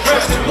motherfucker,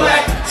 dressed in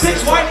black.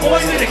 6 white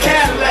boys in a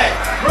Cadillac.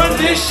 Run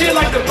this shit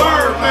like the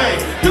bird, man.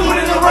 Do it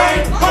in the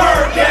rain,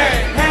 bird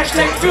gang.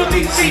 Hashtag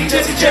filthy, see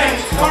Jesse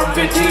James. Car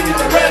 15 at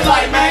the red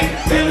light, man.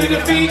 Family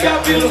to feed,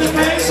 got bills to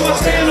pay, so I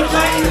stay on the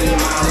plane.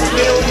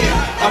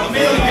 A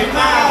million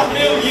mile, a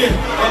million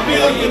mile, a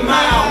million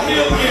miles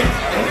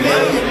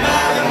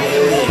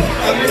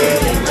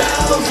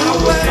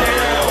away.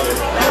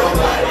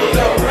 Nobody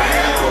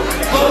around,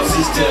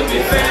 closest to be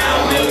found,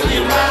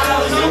 million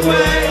miles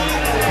away.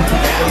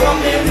 Now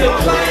I'm in the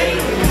plane,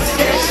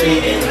 catch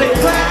me in the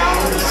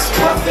clouds,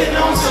 puffing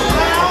on some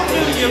loud,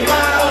 million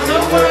miles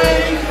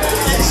away.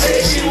 She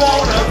said she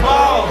want a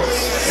boss,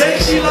 say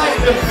she like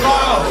the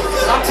flaws.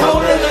 I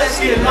told her let's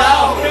get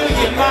loud,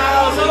 million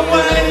miles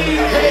away.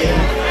 Hey,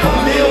 a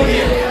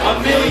million mile, a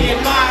million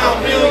mile,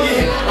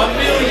 a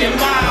million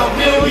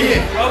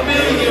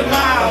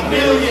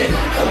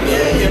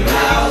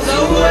miles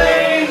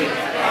away.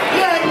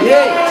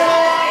 Yeah.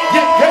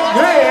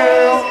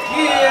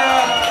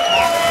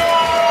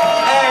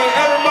 Hey,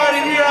 everybody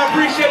here, I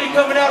appreciate you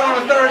coming out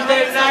on a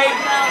Thursday night.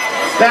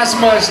 That's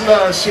much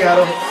love,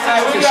 Seattle.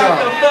 Hey, we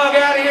got the fuck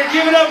out of here.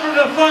 Give it up for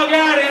the fuck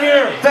out of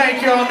here.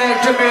 Thank y'all,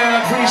 Nectar,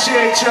 man. I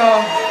appreciate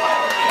y'all.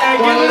 Hey,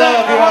 give it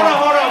up.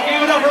 Hold on.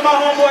 Give it up for my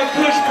homeboy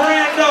Kush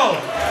Brando.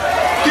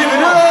 Give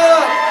it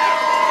up.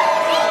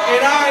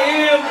 And I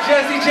am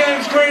Jesse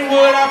James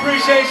Greenwood. I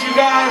appreciate you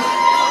guys.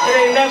 It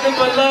ain't nothing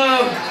but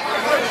love.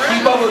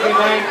 Keep up with me,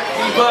 man.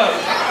 Keep up.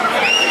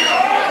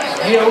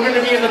 Yeah, we're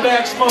gonna be in the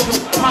back smoking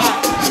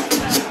pot.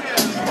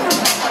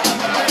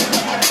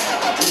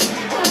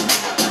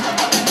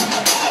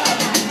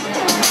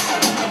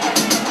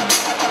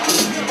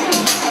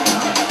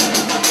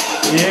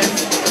 Yeah.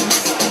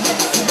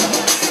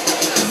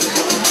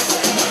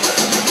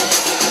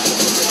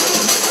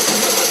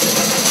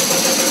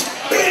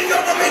 Bend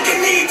over, make a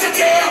knee to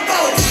damn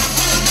boat.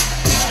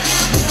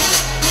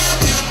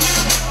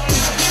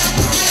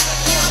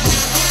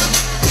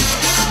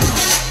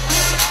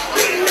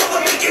 Bend over,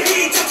 make a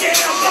knee to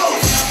damn boat.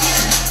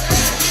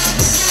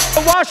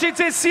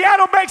 Washington,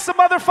 Seattle, make some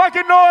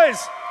motherfucking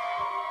noise.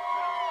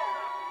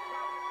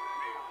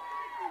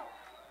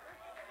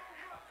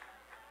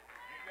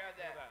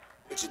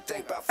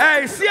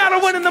 Hey, Seattle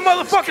winning the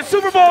motherfucking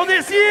Super Bowl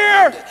this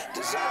year.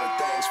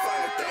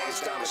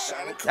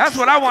 That's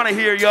what I want to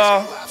hear,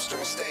 y'all.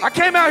 I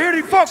came out here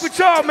to fuck with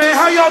y'all, man.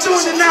 How y'all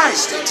doing tonight?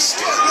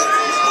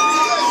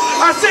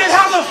 I said,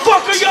 how the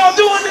fuck are y'all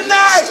doing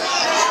tonight?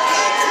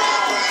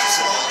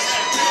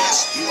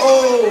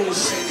 Oh,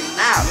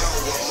 snap.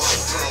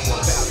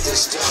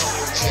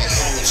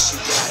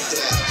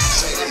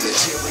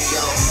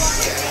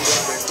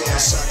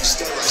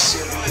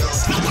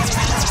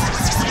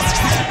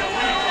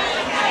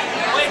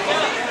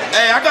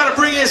 Hey, I gotta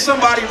bring in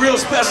somebody real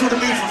special to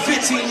me for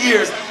 15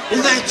 years.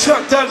 His name's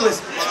Chuck Douglas.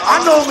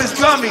 I know him as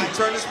Gummy.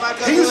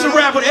 He used to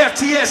rap with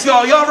FTS,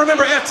 y'all. Y'all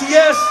remember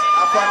FTS?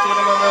 I fucked with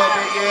him a little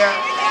bit,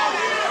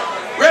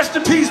 yeah. Rest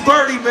in peace,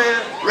 Birdie,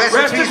 man.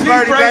 Rest in peace,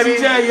 Birdie, Brazy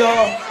baby. J,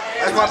 y'all.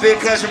 That's my big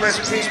cousin.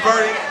 Rest in peace,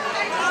 Birdie.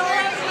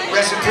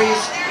 Rest in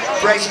peace,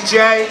 Brazy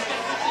J.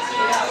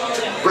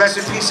 Rest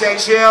in peace,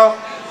 HL.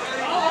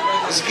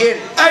 Let's get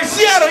it. Hey,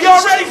 Seattle, y'all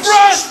ready for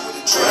us?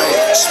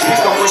 Speak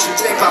on what you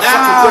think, I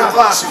fucking with a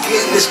boss and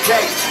getting this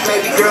cake.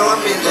 Baby girl, I'm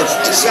in the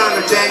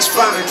designer things,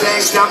 finer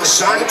things, diamond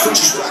shiny,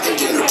 coochies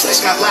rockin' dinner place.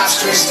 Got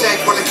lobster and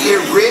steak, wanna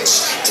get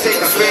rich. Take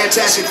a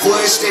fantastic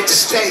voice, state to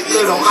state,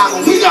 little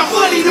mama, we got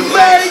money to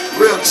make.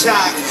 Real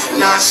talk,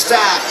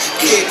 non-stop,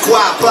 get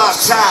guap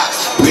off top.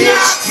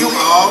 Bitch, you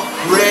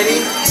already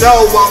know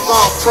I'm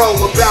all pro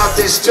about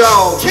this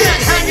dough.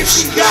 Can't hang if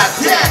she got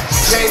that.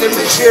 Painted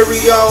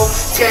material,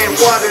 can't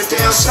water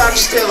down,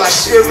 soggy still like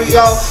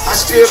cereal. I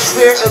still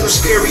clear of the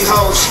scary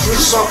hoes. We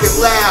smoking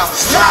loud,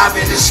 live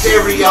in the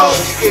stereo.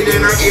 Get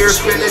in her ear,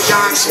 spin the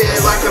dime's head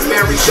like a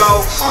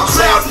merry-go. On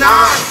cloud 9,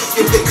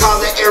 you can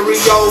call it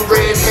Aereo.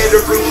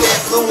 Red-headed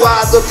brunette,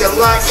 blue-eyed looking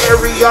like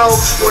Aereo.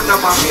 One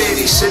of my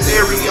many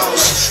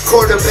scenarios.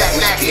 Quarterback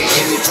macking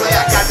any play,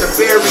 I got the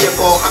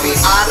variable,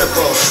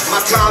 audible.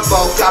 My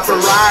combo got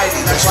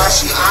variety, that's why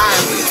she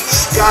eyeing me.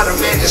 Got a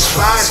man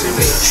despising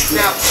me.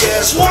 Now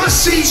just wanna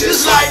see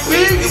just like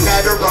me. You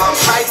had her on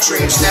pipe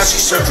dreams, now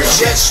she's surfing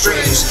jet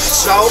streams.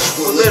 So,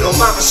 will little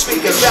mama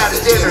speak about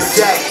it in her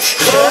day?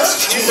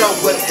 Cause you know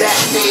what that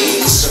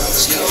means.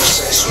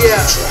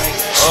 Yeah.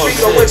 Speak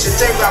on what you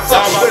think about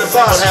fucking with a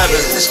boss.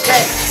 Getting this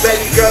cake.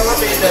 Baby girl,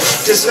 I'm in the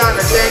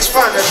designer things,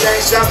 finer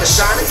things, diamond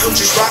shining,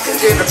 Gucci's rockin'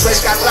 dinner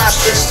place. Got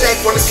lobster and steak,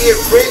 wanna get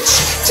rich.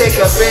 Take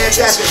a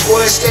fantastic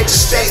voice, state to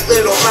state,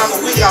 little mama,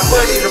 we got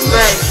money to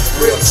make.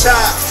 Real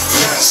talk,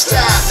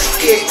 non-stop,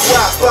 get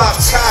guap off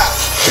top.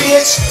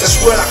 Bitch,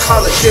 that's what I call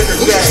a dinner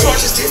day.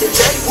 Just did a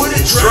day with a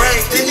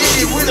drink, then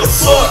did it with a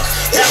fuck.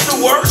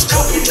 Afterwards,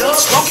 coking up,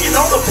 smoking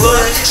on the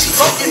blood. She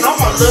fucking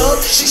on my love,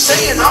 she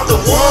saying I'm the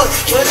one.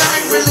 But I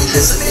ain't really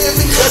listening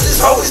because this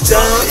hoe is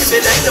done. If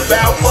it ain't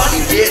about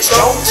money, bitch,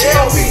 don't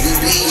tell me. We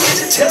be in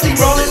the telly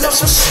rolling up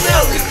some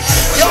smelly.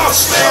 Y'all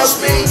smells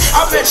me,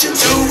 I bet you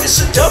do. It's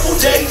a double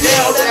day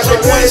now that the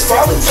boys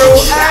falling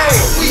through. Hey,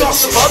 we on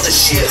some other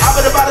shit,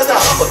 hopping about in the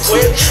hummer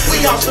quick.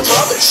 We on some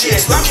other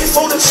chicks, knocking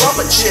for the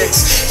drummer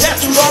chicks.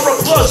 Tattoos on her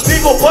plus,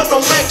 big ol' butt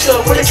no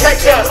makeup. With a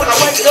cake up, when I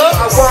wake up,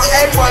 I want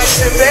egg whites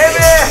and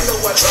baby. You know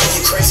I drive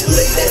you crazy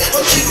lady,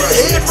 but keep my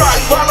head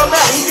right while I'm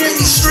out here in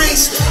these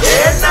streets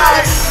at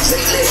night.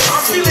 Lately, I'm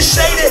feeling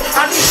shaded,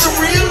 I need some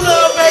real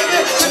love,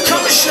 baby, to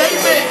come and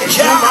shade me.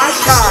 Yeah, my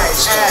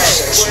guys, hey,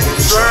 with a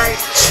drink.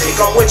 Speak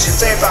on what you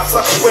think about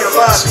fucking with a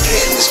boss and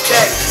getting this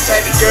cake.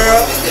 Baby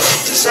girl,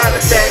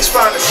 designer things,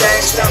 finer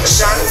things, diamond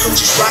shining,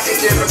 Gucci's rockin'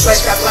 dinner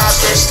place. Got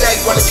lobster and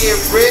steak, wanna get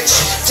rich.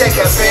 Take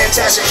a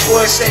fantastic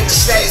voice, state to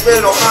state,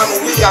 little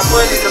mama, we got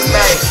money to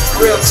make.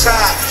 Real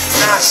talk,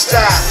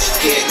 non-stop,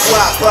 get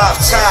guap off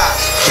top.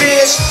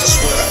 Bitch, that's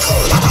what I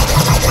call it.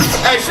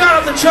 Hey, shout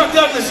out to Chuck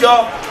Douglas,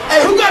 y'all.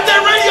 Hey, who got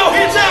that Radio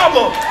Hits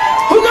album?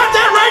 Who got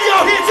that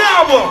Radio Hits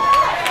album?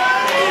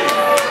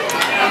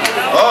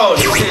 Oh,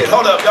 shit.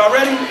 Hold up, y'all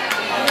ready?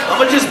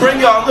 I'ma just bring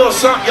y'all a little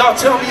something. Y'all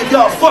tell me if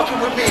y'all fucking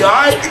with me,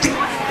 alright?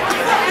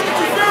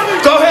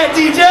 Go ahead,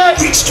 DJ.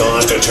 It's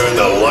time to turn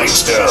the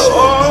lights down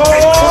and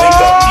crank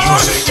the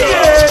music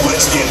up.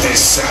 Let's get this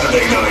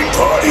Saturday night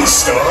party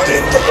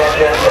started.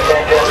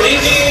 Good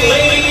evening,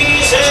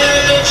 ladies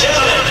and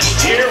gentlemen.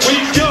 Here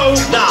we go.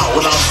 Now,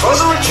 without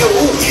further ado,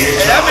 Hey,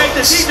 that make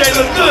the DJ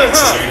look good,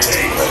 huh?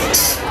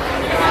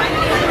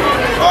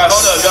 Alright,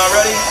 hold up, y'all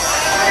ready?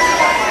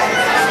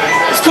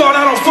 It's called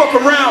I Don't Fuck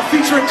Around,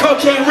 featuring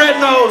Cocaine Red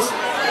Nose.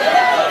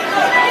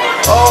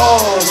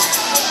 Oh.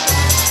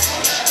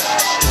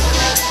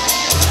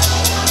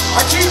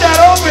 I keep that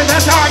open,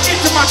 that's how I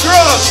get to my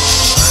drugs.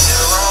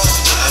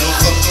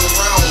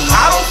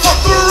 I don't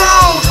fuck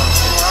around.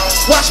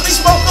 Watch me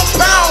smoke a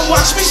pound,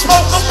 watch me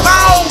smoke a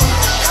pound.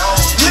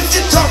 If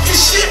you're talking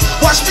shit,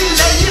 watch me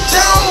lay you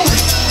down.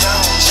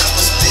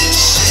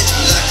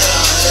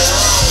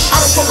 I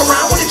don't fuck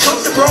around when it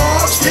comes to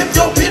bras. Pimp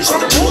your bitch on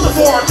the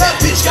boulevard. That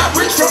bitch got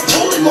rich from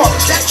pulling more.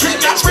 That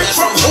trick got rich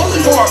from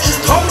pulling more.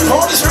 Pulling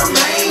hard is her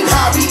main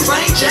hobby.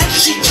 Plain Jackie,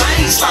 she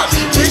plain sloppy.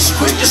 Bitch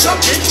quick as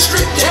I'm getting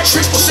stripped. That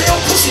trick will sell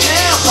pussy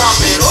and pop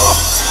it off.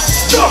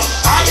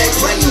 I ain't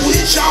playing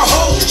with y'all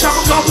hoes.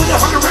 Chopper gun with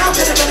 100 rounds.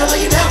 Better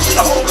lay it down. Get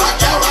the whole block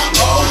out. I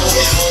know.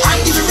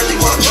 I ain't even really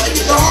wanna play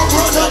it, dog.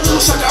 Run up,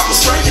 little sucker. I'm a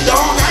straight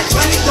dog. I ain't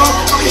playing, dog.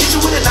 I'ma hit you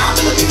with a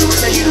 9mm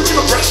and a heater.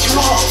 It'll break you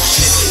off.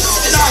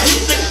 And I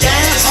hit the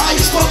gas, high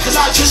as fuck, cause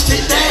I just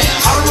did that.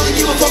 I don't really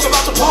give a fuck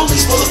about the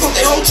police, motherfuck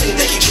their whole team,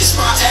 they can kiss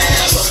my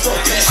ass.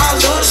 I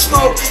love to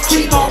smoke,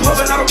 keep on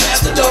puffing, I don't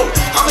pass the dope.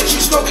 I'ma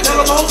keep smoking till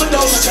I'm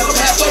overdose, until I'm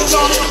halfway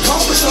gone and I'm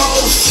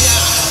comatose.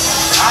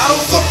 I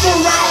don't fuck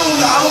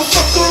around, I don't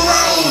fuck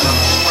around.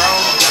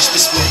 Watch me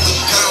smoke a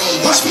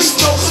pound, watch me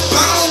smoke a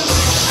pound.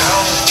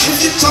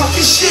 If you're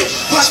talking shit,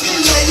 watch me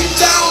lay you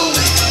down.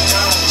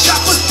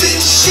 Chopper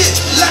spit shit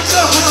like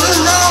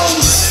 100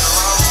 rounds.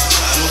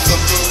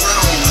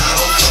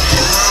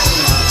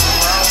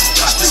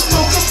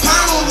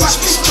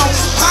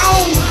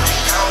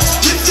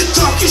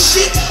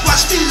 Shit,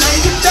 watch me lay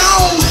you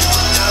down.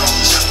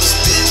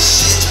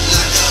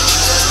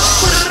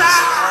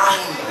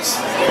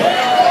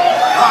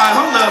 Alright,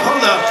 hold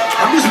up.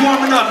 I'm just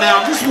warming up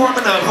now.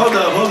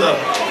 Hold up.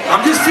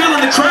 I'm just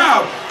feeling the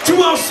crowd.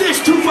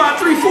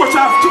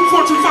 206-253-4524.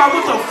 425,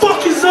 what the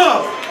fuck is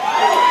up?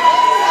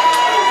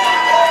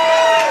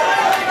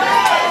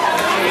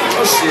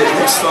 Oh shit,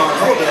 next song,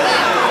 hold on.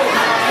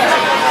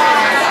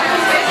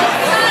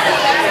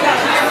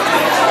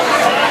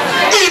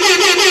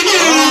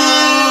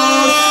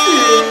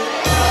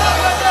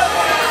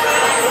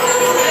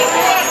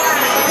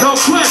 No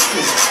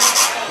questions.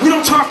 We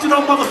don't talk to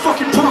no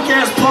motherfucking punk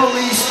ass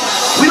police.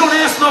 We don't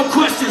ask no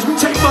questions. We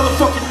take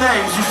motherfucking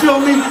names. You feel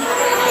me?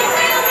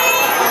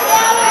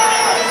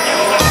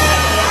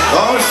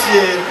 Oh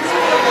shit.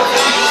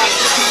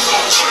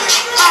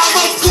 I'm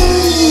a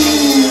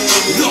fool.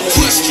 No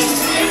questions.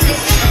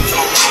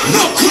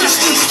 No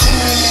questions.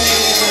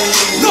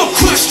 No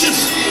questions. No questions.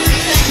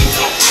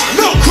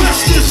 No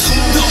questions.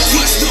 No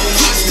questions.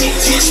 No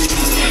questions.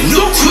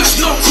 No questions.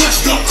 No questions.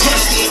 No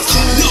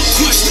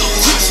questions.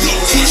 No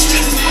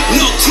questions.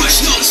 No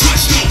questions.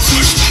 No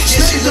questions.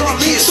 Yeah, she love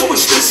me, it's so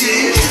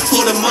expensive.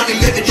 For the money,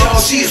 baby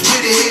dog, she is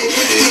with it.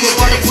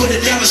 Anybody put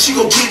it down and she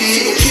gon' get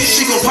it.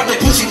 She gon' pop the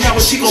pussy now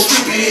and she gon'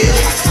 flip it.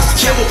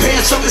 Camel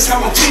pants up is how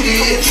I'm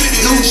fitted.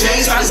 New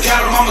James, I just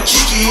got them, I'ma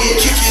kick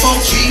it. 4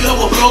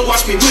 kilo, a blow,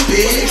 watch me whip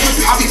it.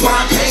 I be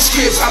buying paint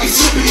strips, I be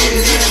flipping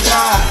it. And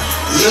I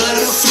love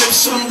to flip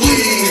some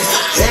weed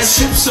and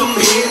sip some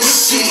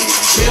Hennessy.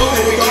 Tell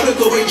baby girl to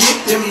go and get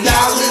them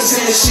dollars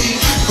and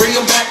she bring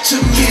them back to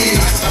me.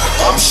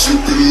 I'm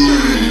super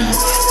lean,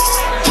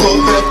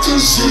 pull back the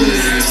Z.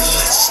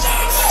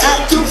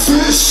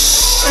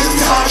 Activist, and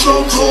I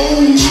go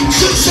cold.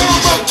 Cause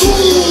I'm a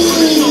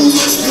fool.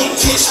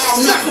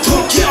 I'm not a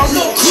punk out,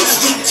 no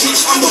question.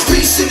 I'm a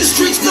beast in the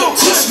streets, no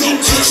question.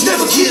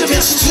 Never give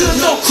answer to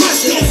no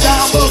question.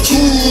 I'm a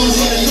fool.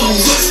 No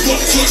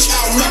question.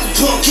 I'm not a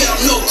punk out,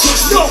 no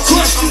question. No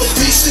question. I'm a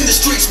beast in the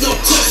streets, no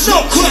question.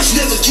 No question.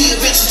 Never give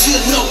answer to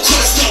no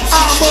question.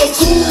 I'm a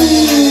fool.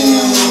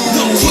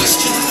 No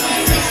question.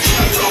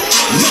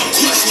 No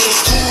question.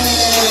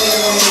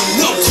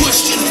 No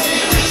question.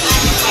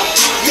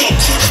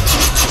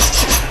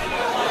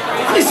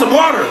 I need some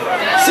water.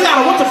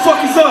 Seattle, what the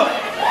fuck is up?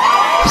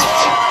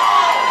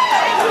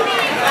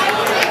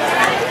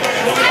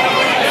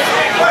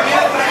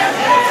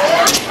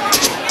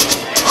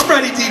 I'm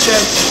ready, DJ.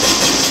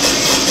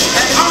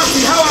 Hey,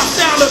 Auntie, how I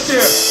sound up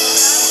there?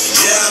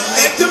 Yeah,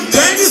 make them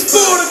bangers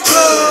for the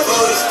club.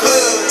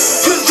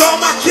 Cause all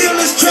my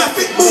killers,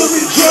 traffic,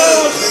 moving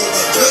drugs.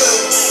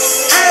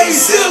 Hey,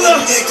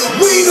 Zilla,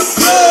 we the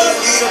plug.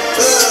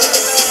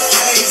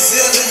 Hey,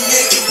 Zilla,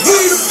 nigga,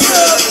 we the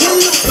plug.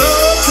 We the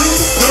plug, we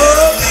the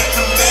plug. Make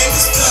them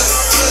bangers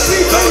we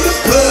the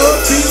plug,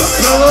 we the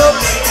plug.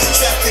 Make the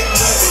traffic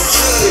moving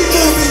drugs. We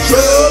moving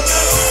drugs.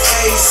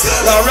 Hey,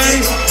 Zilla, y'all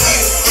ready?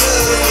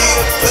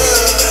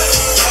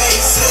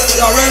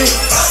 Y'all ready?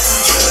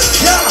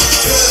 Yeah.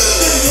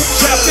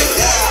 Traffic.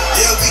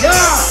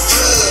 Yeah.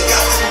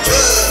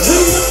 We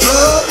the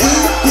plug, we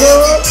the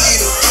plug.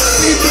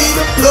 We be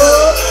the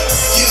plug.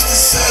 Used to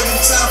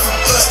serving time for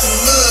busting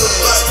mud.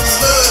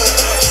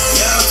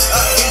 Now I'm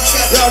stuck in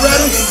traffic. Y'all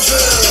ready?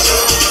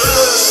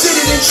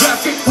 Sitting in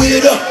traffic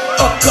with a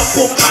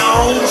couple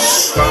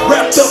pounds.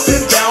 Wrapped up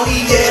in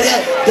bounty,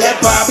 yeah,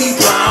 that Bobby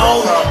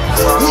Brown.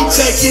 We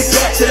take it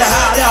back to the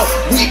hideout,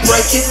 we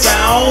break it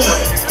down.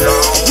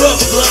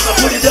 Rubber gloves, I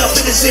put it up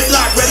in the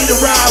ziplock, ready to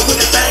ride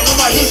with a bang on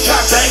my hip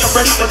cock bang. I'm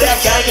ready for that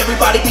gang,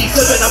 everybody be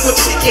flipping, I'm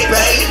whipping and get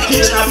bang. In the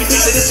kitchen, I be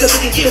mixing this up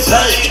and get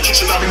paid.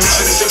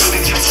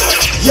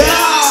 Yeah,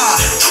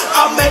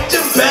 I make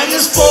them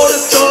bangers for the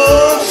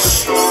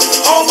thugs.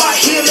 All my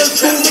healers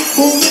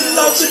moving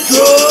lots of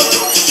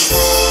drugs.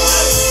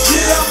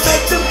 Yeah, I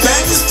make them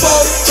bangers for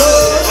the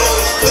thugs.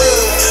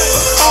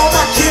 All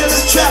my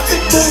killers,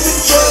 traffic, moving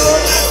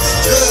drugs.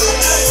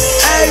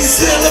 Hey,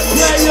 Zilla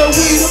player,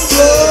 we the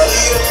plug.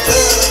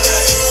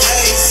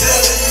 Hey,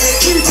 Zilla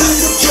nigga, we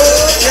the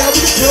plug. Yeah,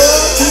 we the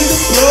plug, we the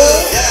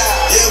plug.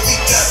 Yeah, we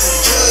got the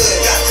plug,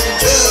 got the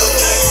plug.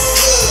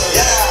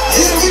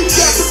 Yeah, we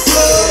got the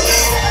plug.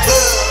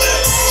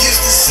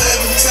 Used to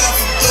serving time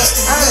for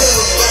busting mud.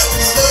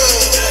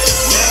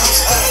 Now I'm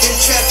stuck in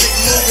traffic,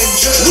 moving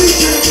drugs. We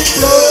be the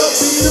plug,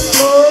 be the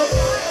plug.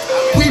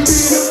 We be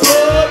the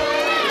plug.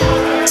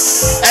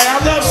 Hey,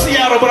 I love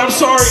Seattle, but I'm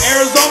sorry,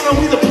 Arizona,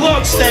 we the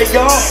plug state,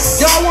 y'all.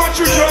 Y'all want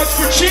your drugs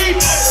for cheap?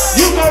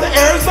 You go to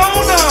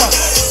Arizona.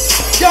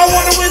 Y'all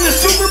want to win the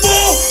Super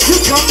Bowl? You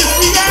come to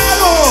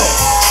Seattle.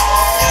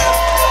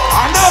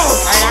 I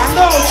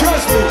know,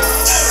 trust me.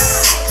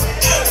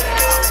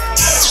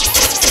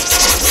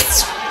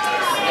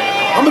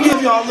 I'm gonna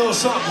give y'all a little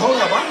something.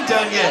 Hold up, I ain't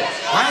done yet.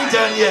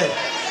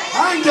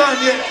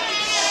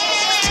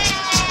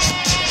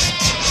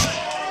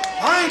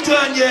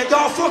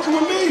 Y'all fucking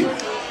with me?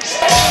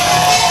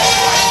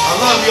 I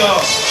love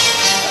y'all.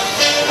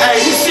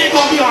 Hey, this shit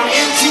gonna be on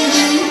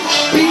MTV,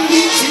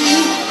 BET,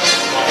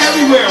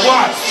 everywhere.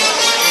 Watch.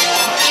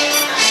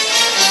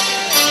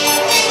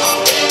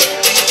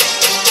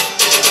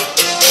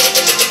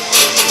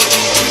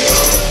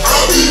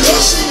 I'll be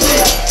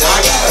hustling. I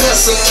got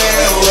hustle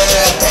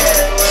everywhere.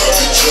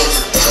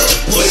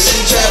 Boys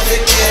in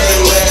traffic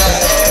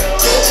everywhere.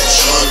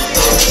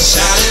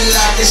 Shining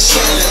like a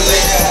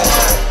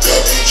chandelier.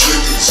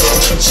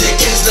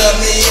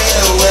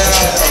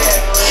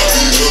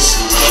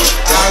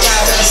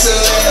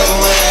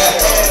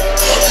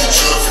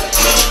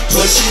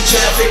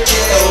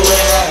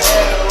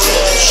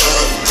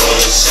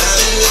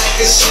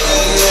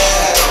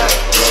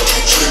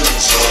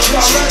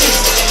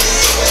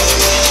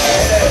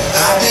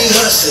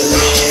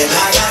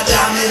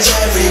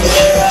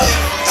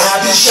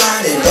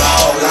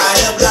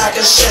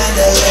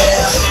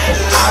 LL.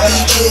 I be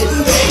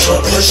getting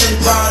paper, pushing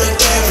product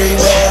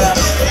everywhere.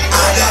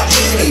 I got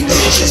plenty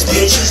bitches,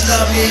 bitches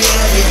love me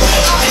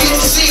everywhere. I hit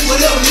the scene with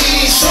a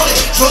mean shorty,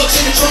 drugs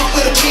in the trunk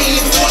with a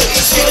beam for it,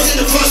 scales in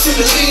the front,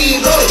 super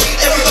lean loaded.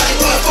 Everybody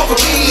wanna fuck with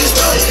me is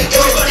loaded.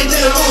 Everybody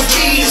that knows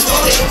me is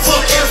loaded.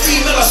 Fuck every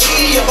female I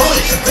see, I'm on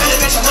it. Better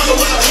bitch, I number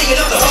when I'm hanging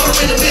up the hover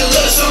in the middle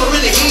of the summer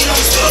in the heat. I'm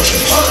exploding.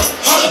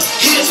 Hold up,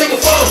 here take a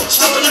photo.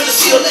 Stumbling under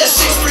CLS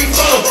 634.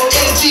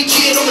 AMG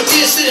kid on the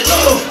beer sitting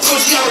low.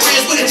 First the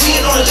R's with a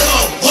 10 on the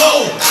low.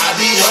 Whoa, I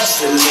be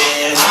hustling,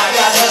 I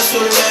got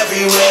hustle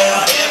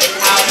everywhere.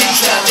 I be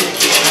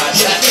trafficking, I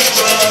traffic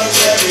drugs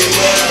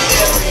everywhere.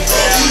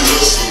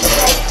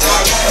 I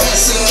got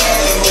hustle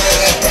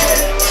everywhere.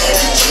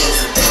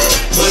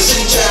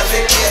 Pushing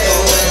traffic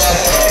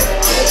everywhere.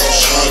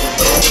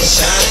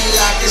 Shining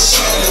like a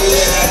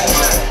chandelier.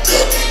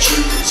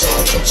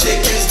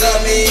 Chickens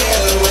love me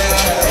everywhere.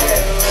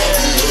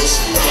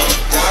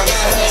 I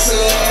got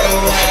hustle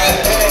everywhere.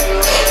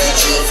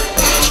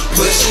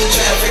 Pushing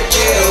traffic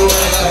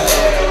everywhere.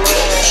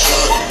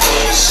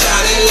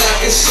 Shining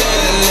like a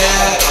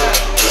chandelier.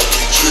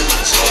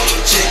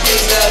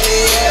 Chickens love me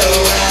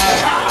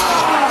everywhere.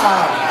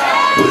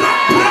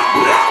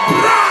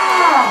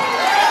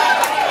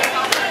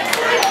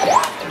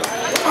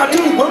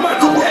 Where am I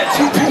doing at?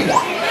 GP?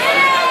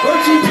 Where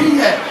GP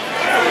at?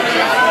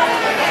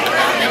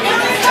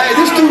 Hey,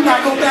 this dude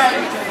might go back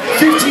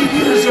 15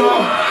 years,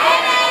 y'all.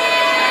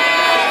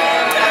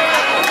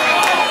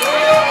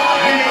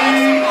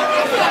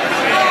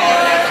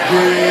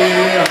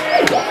 Yeah.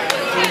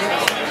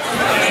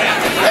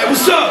 Hey,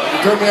 what's up?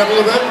 Turn me up a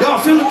little bit. Y'all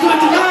feeling good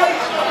tonight?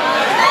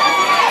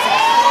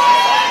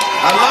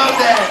 I love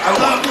that. I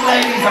love the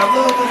ladies. I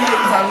love the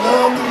ladies. I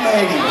love the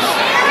ladies.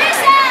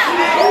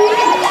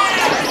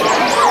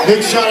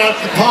 Big shout out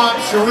to Pop,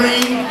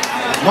 Shireen,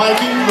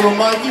 Mikey, little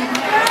Mikey.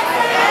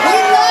 We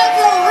love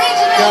the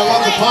original. Gotta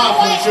love the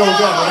Pop when he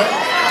shows up, right?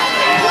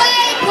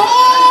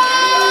 Playboi!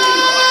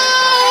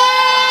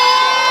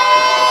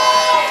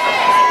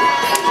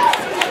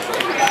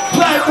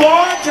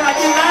 Playboi, can I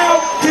get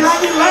loud? Can I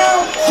get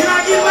loud? Can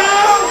I get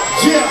loud?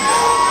 Yeah.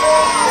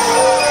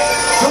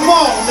 Come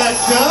on,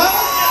 Nectar.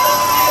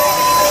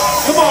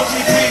 Come on,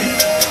 GP.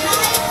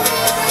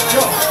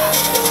 Go.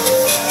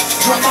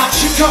 Drop my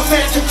chick off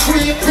at the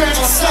crib, grab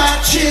my side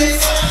chick.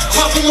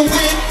 Hop in the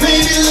whip,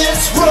 baby,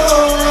 let's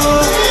roll.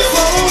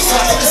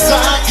 Side to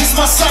side, cause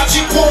my side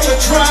chick wanna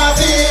drive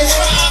it.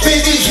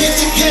 Baby, hit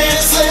the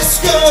gas,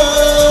 let's go.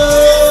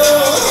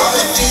 I'm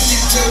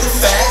addicted to the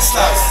fast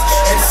life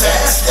and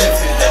fast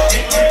living.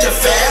 Addicted to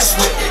fast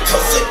whipping,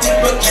 conflicted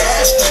but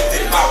gas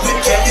driven. My whip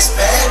game is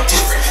bad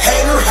different.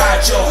 Hater,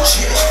 hide your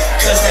chick,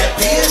 cause that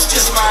bitch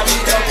just might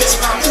end up as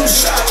my new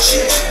side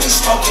chick. We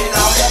smoking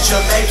all that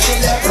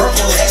Jamaican, that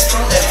purple X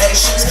from the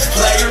Haitians.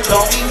 Player,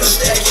 don't be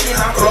mistaken,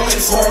 I'm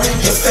broken foreign,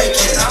 you're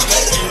faking. I'm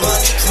making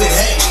money, quit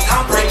hating.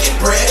 I'm breaking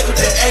bread with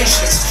the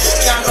Asians.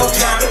 Got no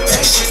kind of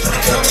patience when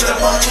it comes to the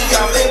money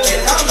I'm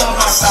making. I love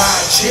my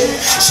side chick,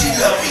 she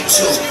love me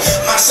too.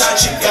 My side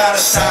chick got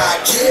a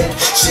sidekick,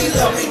 she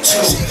love me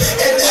too.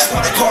 And that's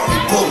why they call me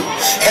boo,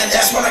 and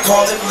that's why I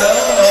call it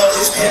love.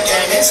 This pimp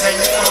game is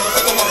hanging on.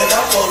 I'm on it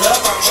up, hold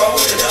up, I'm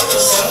rolling it up,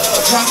 what's up?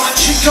 Drop my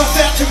chick off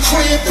at the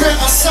crib, grab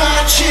my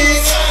side chick.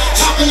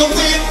 Hop in the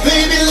whip,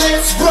 baby,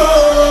 let's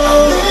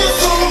roll.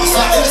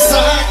 Side to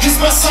side, cause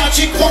my side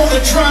chick wanna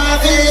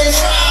drive it.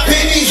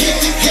 Baby, hit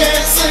the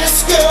gas,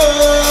 let's go.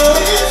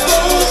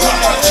 Drop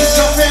my chick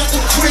off at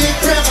the crib,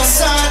 grab my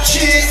side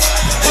chick.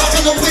 Hop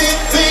in the whip,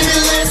 baby,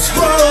 let's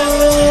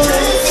roll.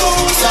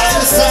 Side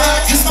to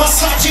side, cause my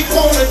side chick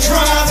wanna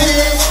drive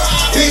it.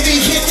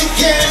 Baby, hit the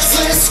gas,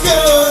 let's go.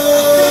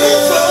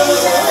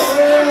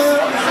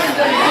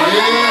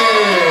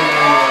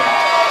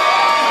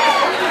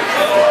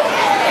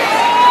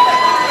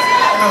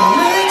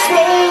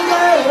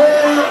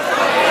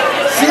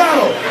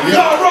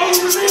 Y'all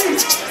rolling with me?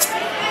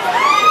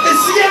 Is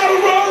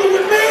Seattle rolling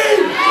with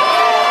me?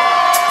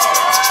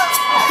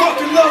 I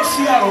fucking love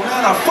Seattle,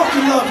 man. I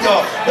fucking love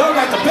y'all. Y'all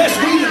got the best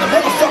weed in the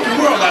motherfucking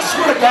world. I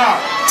swear to God.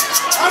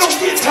 I don't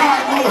get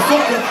tired,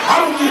 motherfucker. I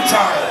don't get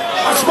tired.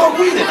 I smoke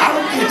weed and I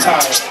don't get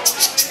tired.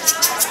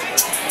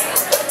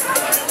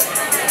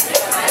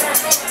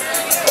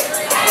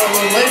 A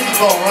little lazy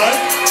bone,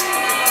 right?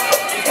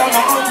 Got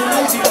my Uncle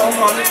Lazy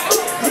Bone on it.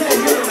 He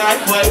ain't here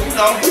tonight, but you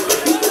know.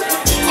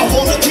 I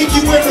wanna take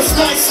you where it's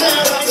nice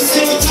out. To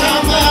take a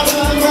time out of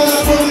the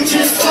road and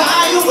just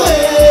fly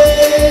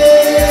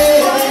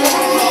away.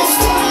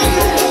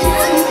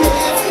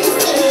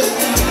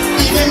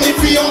 Even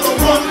if we on the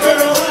run,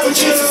 girl, we're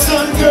chasing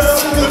sun, girl.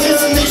 No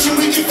destination,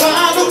 we can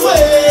find a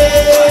way.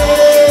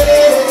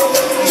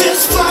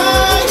 Just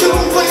fly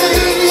away.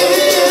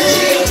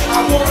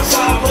 I wanna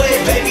fly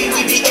away, baby,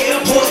 we be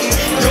airporting.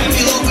 Bring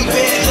me Louis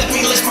bag, let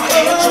me lift my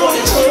Air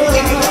Jordans.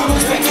 Leaving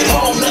problems back at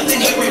home, nothing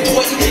here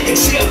important.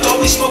 Except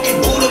always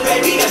smoking Buddha,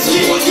 baby, that's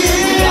important.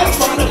 We gotta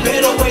find a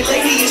better way,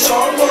 lady, it's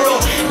our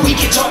world. We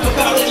can talk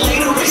about it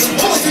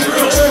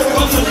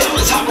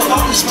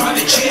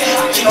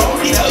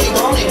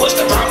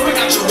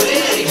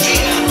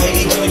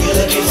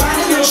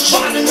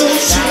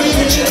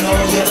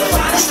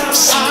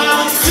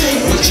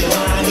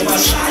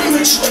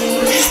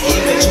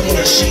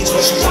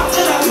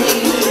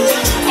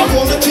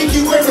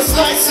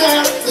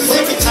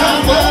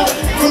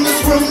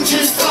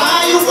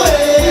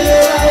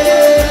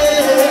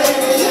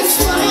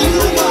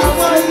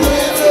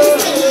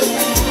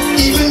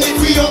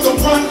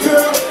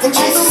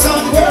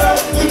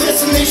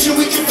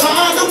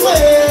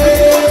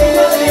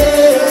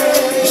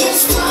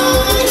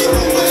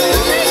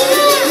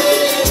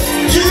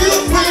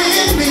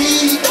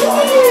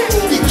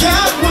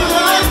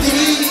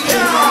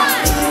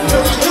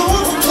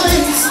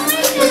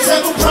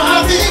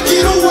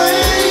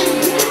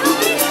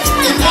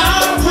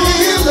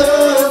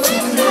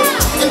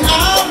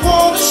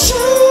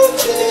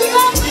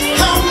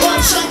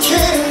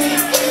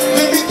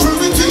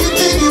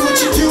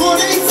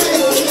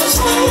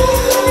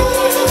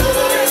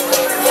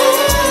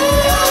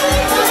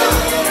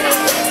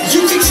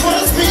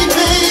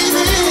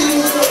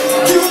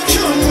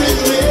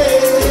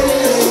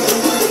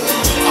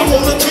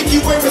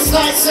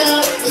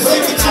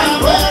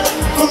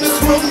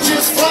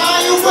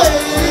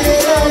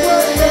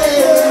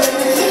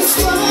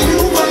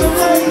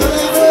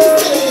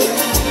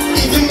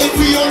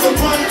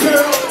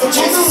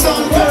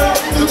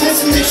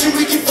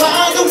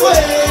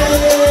away.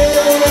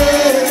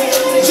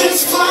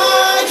 Just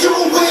fly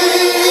away.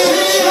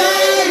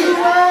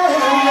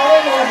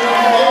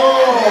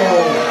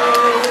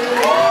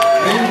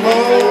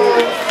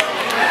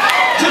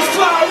 Just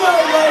fly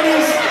away,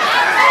 ladies.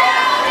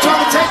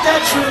 Trying to take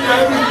that trip,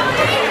 baby.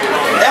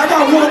 Hey, I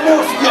got one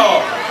more for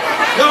y'all.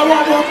 Y'all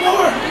want one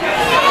more?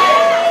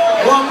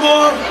 One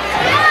more?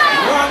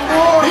 One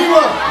more?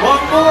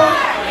 One more?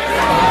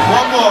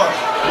 One more?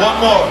 One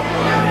more?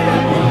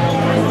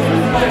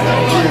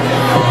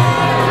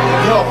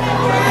 Yo.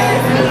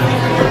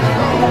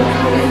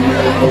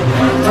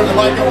 Turn the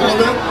mic up a little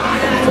bit.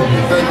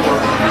 Thank you.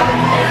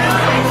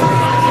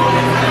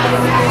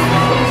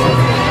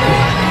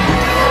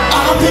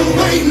 I've been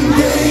waiting,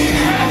 babe,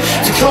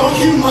 to call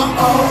you my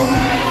own.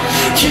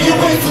 Can't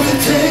wait for the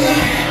day,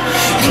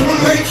 gonna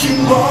make you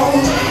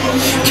moan.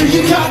 Girl,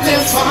 you got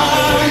that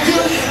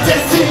fire,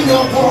 that thing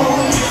I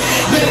want.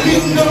 Let me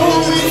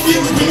know if you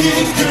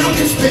really, girl,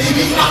 cause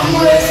baby, I'm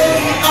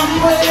ready,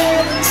 I'm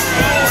ready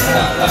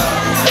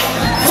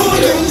for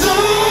your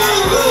love.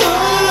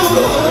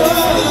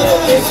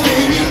 Yes,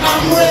 baby,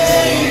 I'm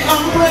ready,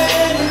 I'm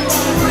ready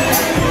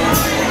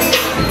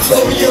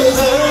for your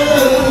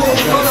love.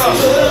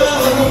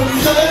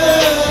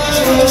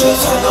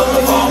 Just hung up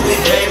the phone with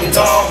baby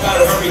dog.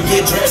 Gotta hurry,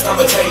 get dressed,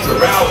 I'ma take her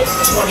out.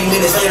 20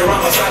 minutes later, I'm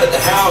outside of the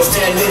house.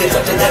 10 minutes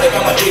after that, I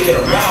got my dick in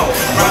her mouth.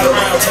 Ride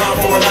around town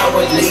for an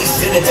hour at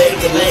least. In a day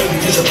delay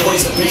because your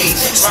boy's a beast.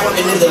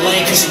 Swerving in the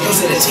lane cause she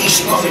using a T.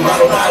 She call me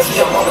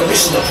Daugadaheer, I'm on a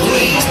mission to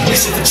please.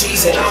 Mission for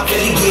cheese and I'm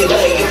finna get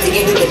laid. At the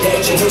end of the day,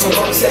 she took some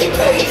money, say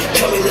pay.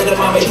 Tell me little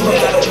mama, you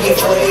ain't gotta be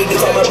afraid.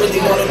 Cause all I really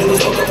wanna do is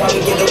hook up,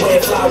 probably get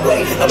away and fly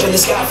away. Up in the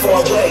sky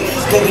far away.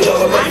 Baby dog,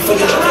 I'm ready for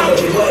your love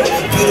in every way.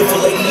 Beautiful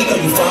lady, you know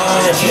you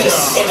fine,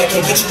 yes. And I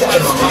can get you out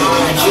of my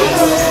mind, yes.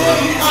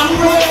 I'm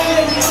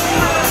ready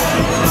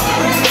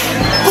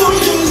for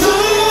your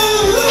love.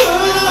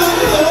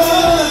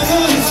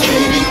 Yes,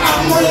 baby,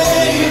 I'm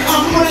ready,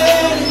 I'm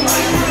ready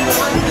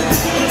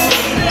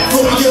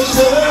for your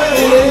love.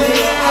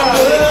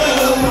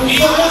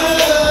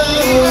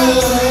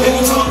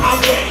 Every time I'm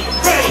ready,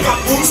 ready. Got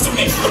moves to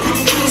make, but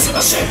people lose in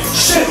my shit.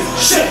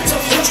 Tell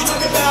me what you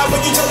talking about when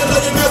you tell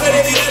another girl that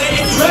every letter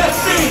in you left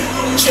me.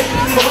 Shit,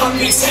 my heart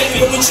beats heavy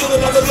when we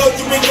chillin' on the road,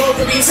 you ain't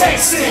gonna be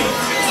sexy.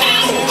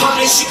 How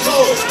is she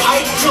cold?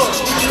 I cook.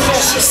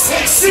 Cause you're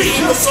sexy.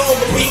 It's all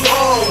but we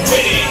all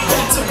with it.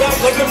 Back to back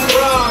like a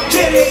brown.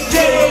 Get it,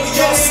 we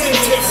all seem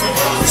different.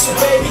 So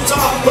baby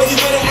talk, but you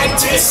better act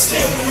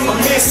distant. I'm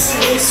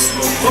missing this.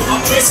 But my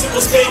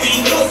principles,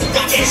 baby, you know we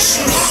got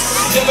issues.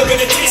 Never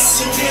gonna diss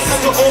you, I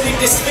can only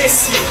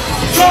dismiss you.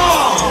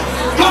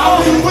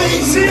 I've been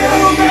waiting, See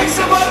you, make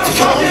some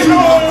motherfucking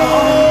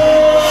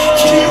noise.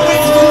 Can't wait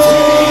for the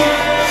day,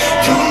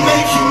 gonna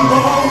make you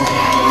moan.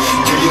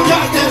 Girl, you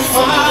got that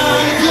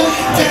fire,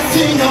 that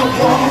thing I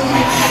want.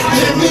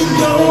 Let me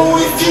know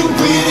if you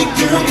with it,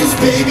 girl, cause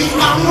baby,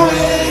 I'm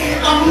ready,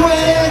 I'm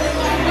ready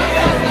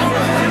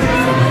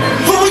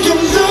for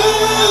your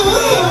love.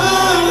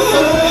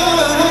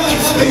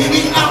 Cause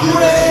baby, I'm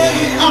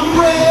ready, I'm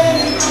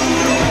ready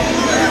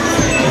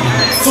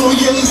for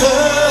your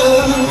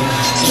love,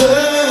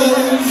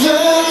 love,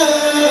 love.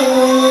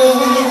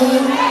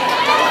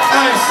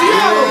 I see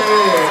you.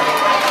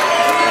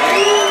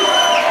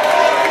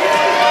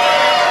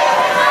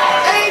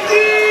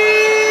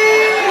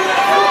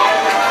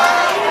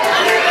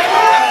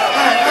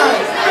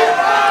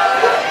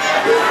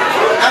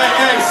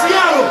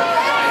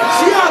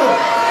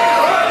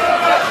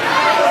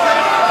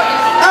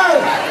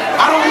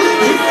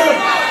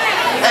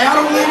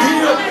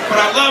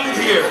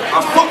 I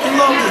fucking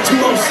love the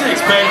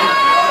 206, baby.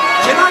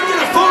 Can I get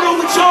a photo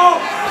with y'all?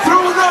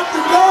 Throwing up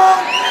the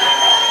dog?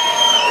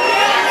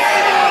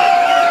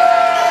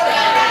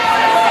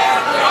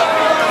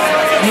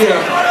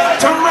 Yeah.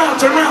 Turn around,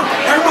 turn around.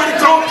 Everybody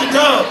throw up the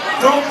dub.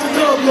 Throw up the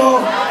dub,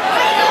 y'all.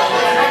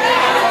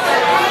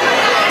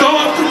 Throw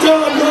up the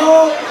dub,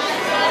 y'all.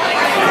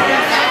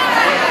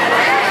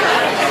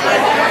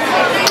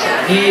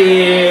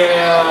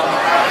 Yeah.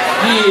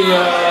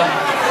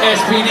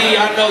 SPD,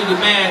 I know you,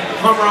 man.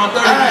 Hummer on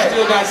 30, you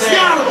still got that.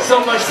 Seattle, So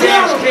much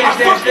Seattle, cash,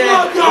 I fucking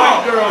love y'all.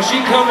 White girl, she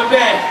coming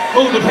back.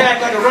 Move the pack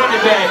like a running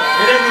back.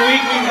 And every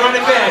week we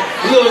running back.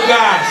 Little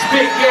guy,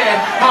 spit gas,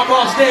 hop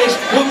off stage,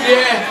 whoop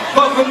your ass.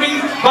 Fuck with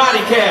me,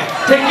 body cap.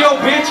 Take your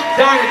bitch,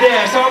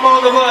 Daugadaheer. So I'm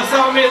on the bus,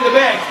 I'm in the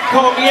back.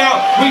 Call me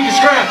out, we can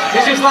scrap.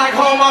 It's just like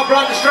home, I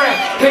brought the strap.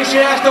 In case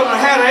your ass don't know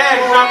how to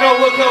act, and I know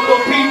what couple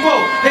people.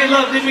 They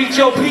love to meet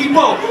your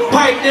people.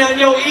 Pipe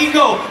down your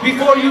ego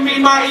before you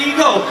meet my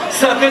ego.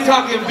 Suckin'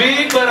 talking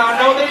big, but I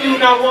know that you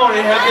not want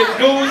it. Have them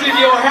dudes in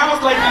your house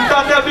like you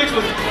thought that bitch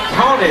was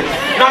haunted.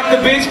 Knocked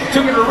the bitch,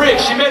 took her to Rick.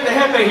 She met the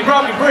hefe, he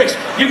brought me bricks.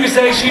 You can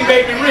say she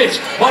made me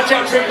rich. Watch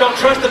out, Trick, don't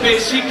trust the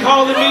bitch. She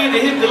calling me to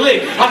hit the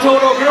lick. I told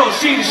her girl,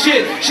 she the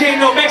shit. She ain't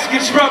no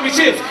Mexican, she brought me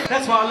chips.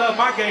 That's why I love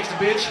my gangster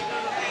bitch.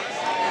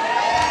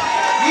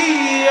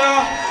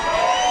 Yeah.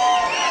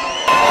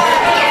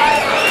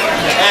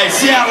 Hey,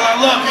 Seattle, I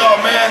love y'all,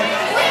 man.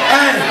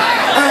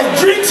 Hey,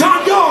 drink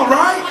time, y'all,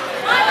 right?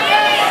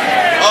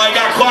 Oh, I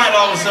got quiet.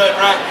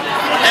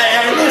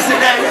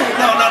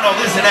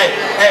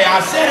 Hey,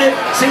 I said it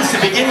since the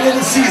beginning of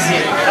the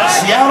season.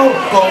 Seattle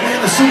gonna win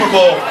the Super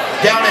Bowl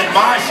down in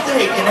my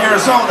state in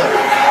Arizona.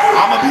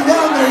 I'ma be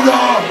down there,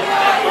 y'all.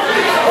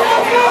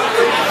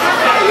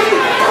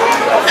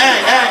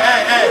 Hey.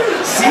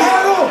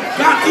 Seattle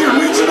got the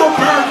original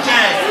Bird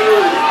Gang.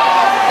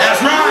 That's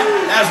right.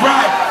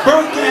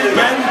 Bird Gang,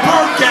 baby.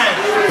 Bird Gang.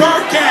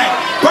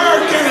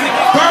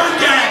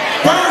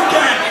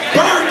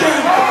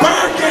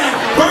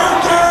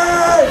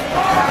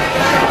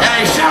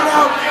 Hey, shout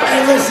out.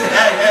 Hey, listen.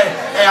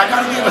 Hey, I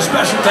gotta give a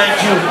special thank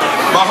you.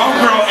 My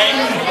homegirl,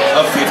 Amy,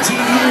 of 15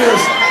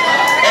 years.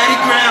 Eddie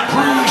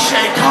Grandpre,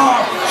 Shane,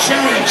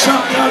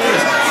 Chuck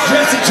Douglas,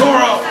 Jesse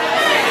Toro.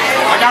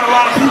 I got a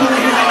lot of people in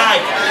here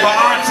tonight. My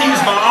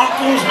aunties, my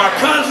uncles, my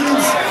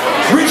cousins.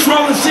 Reach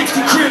Rolling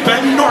 60 Crib,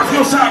 baby. North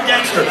Hillside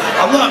Gangster.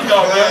 I love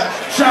y'all, man.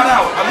 Shout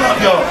out. I love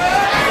y'all.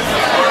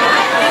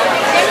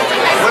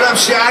 What up,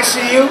 Shy? I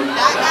see you.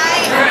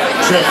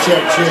 Check.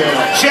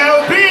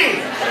 Joe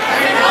B.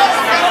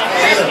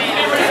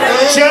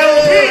 Joe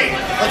B.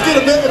 Let's get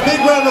a big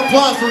round of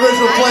applause for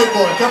original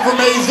Playboi. Come from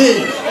AZ.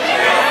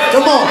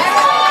 Come on.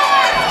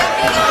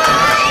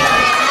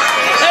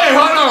 Hey,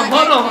 hold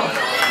on.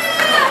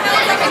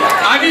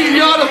 I need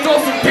y'all to throw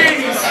some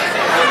panties.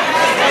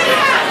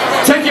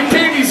 Take your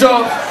panties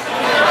off.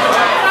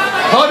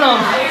 Hold on.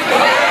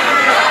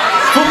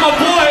 For my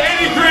boy,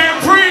 Eddie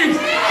Grandpre.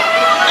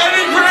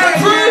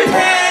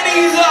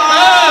 Panties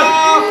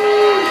off.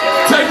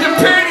 Take your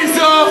panties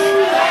off.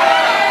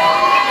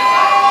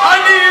 I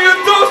need you to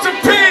throw some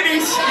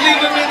panties. Leave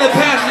them in the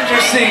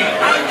passenger seat.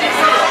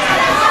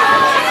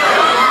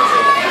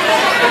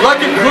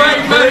 Like a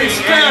great lady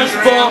stash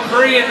ball.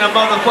 Free in the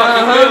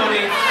motherfucking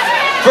building.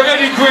 For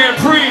Eddie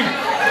Grandpre.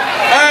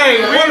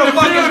 Hey, where the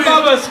fuck is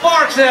Bubba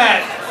Sparxx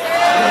at?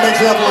 Mix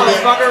it up a little bit.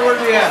 Motherfucker,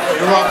 where's he at?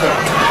 You're welcome.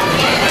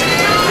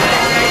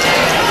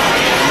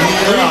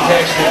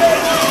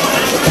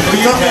 Can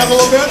you turn me up a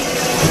little bit?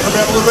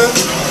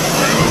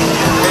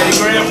 Eddie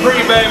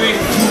Grandpre, baby.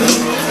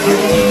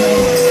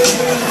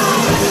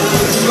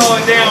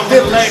 Slowing down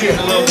for the ladies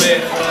a little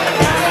bit.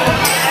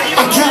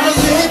 I gotta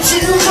let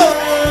you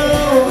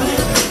know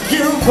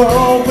you're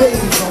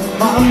always on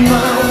my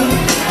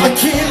mind. I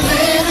can't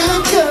let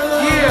her go.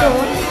 Yeah.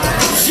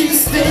 She's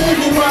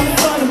standing right in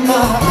front of my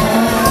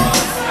eyes.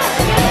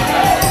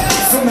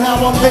 Somehow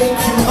I'll make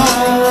you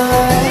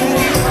mine.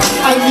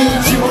 I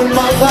need you in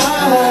my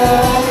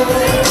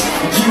life.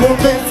 You are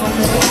meant for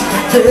me,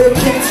 girl,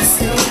 can't you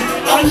see?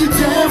 Are you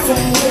down for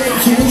me?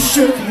 You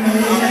shook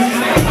me.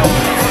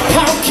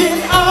 How can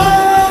I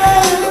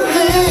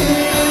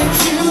let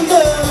you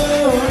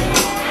know?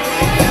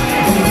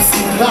 When you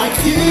seem like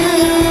you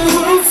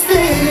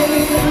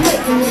still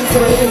making me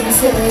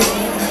crazy.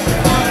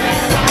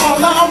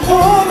 All I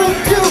wanna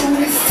do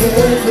is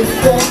tell you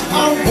that I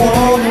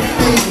wanna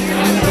be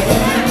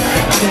there.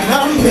 Can I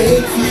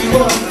make you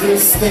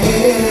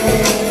understand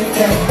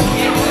that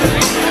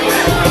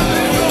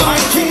I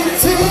can't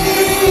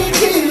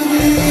take it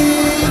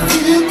if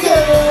you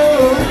go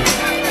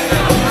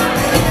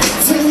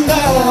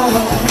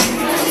tonight?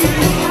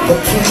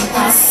 What can I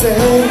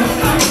say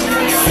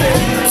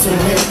to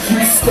make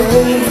you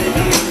stay?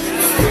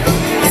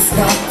 It's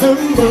not the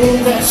moon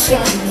that's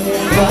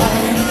shining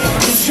bright,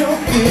 it's your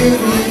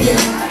beauty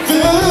and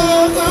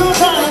good.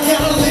 I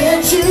gotta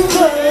let you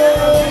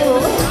know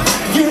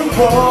you're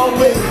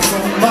always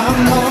on my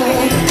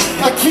mind.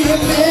 I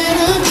can't let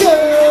her go.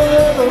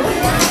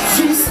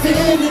 She's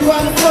standing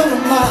right in front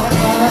of my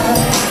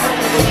eyes.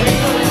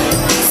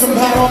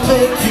 Somehow I'll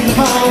make you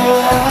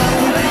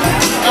mine.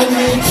 I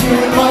need you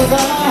in my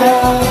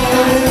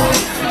life.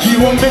 You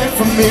are meant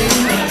for me,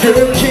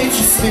 girl, can't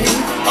you see?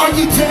 Are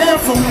you down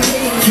for me?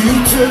 You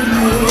took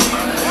me.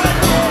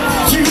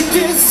 You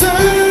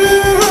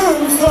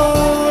deserve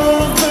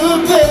all the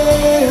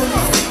best.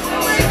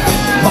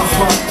 My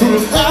heart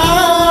pulled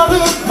out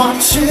of my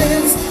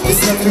chest.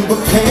 It's nothing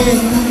but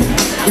pain.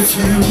 With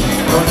you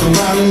running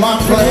around my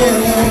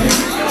brain.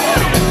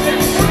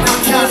 I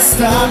can't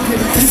stop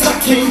it, 'cause I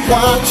can't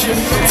watch you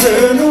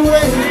turn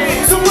away.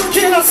 So what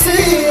can I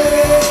say?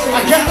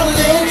 I gotta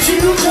let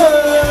you go.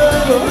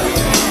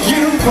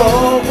 You're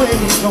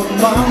always on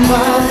my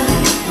mind.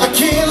 I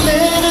can't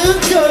let her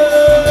go.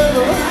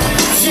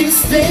 She's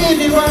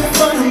standing right in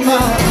front of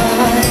my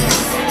eyes.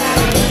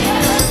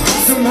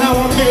 Somehow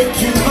I'll make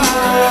you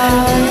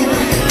mine.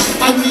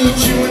 I need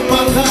you in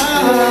my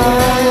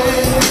life.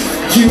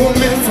 You are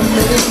meant for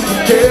me,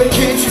 girl,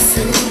 can't you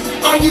see?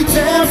 Are you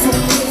down for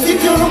me?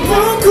 You're gonna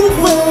walk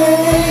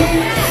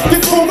away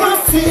before I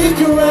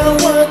figure out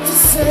what to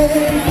say.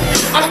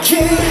 I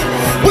can't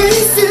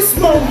waste this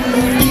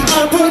moment, the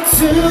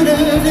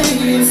opportunity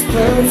is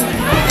perfect.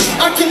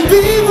 I can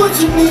be what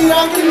you need,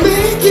 I can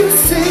make you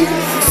see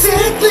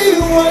exactly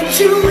what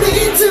you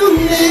need to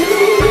me.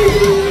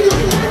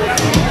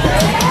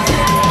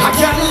 I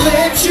gotta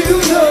let you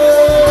know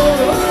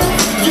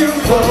you're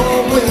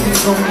always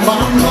on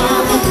my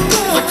mind.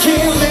 I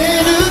can't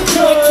let her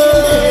go.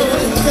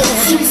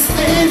 She's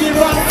standing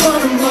right in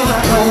front of my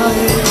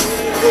eyes.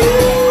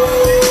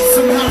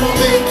 Somehow I'll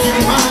make you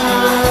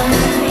mine.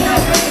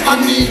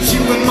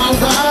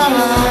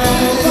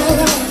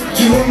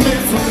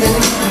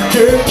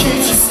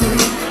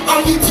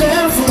 Are you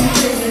down for me?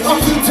 Are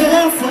you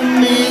down for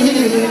me?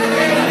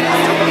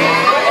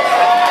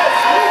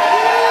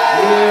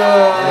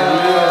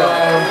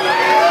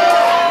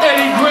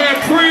 Eddie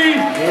Grandpre.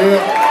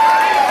 Yeah.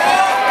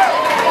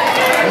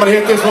 I'm gonna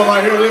hit this one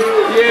right here.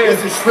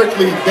 This is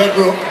strictly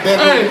bedroom, you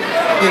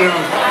know.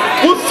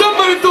 Will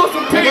somebody throw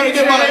some I gotta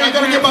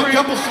get my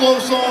couple slow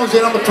songs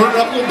in. I'm gonna turn it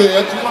up a little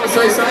bit. You wanna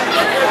say something?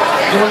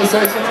 You wanna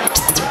say something?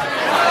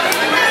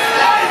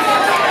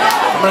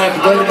 I'm gonna have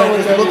to break it back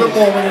just a little bit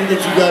more. We're gonna get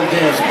you guys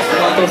dancing.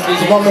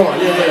 One more.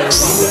 Yeah.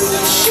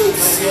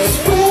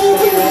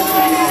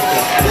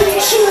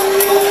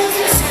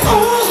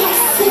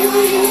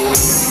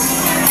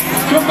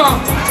 Come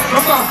on.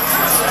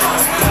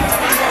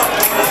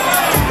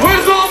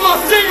 Where's all my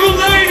single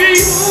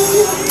ladies?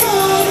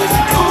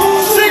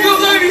 Single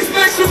ladies,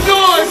 make some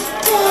noise.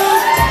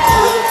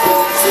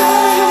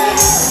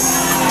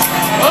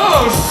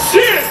 Oh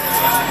shit!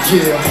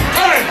 Yeah.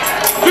 Hey,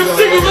 the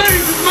single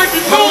ladies is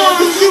making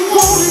noise. You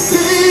want it,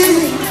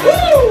 baby?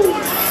 Woo!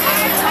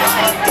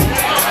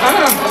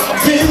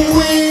 Been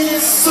waiting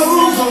so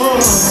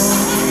long.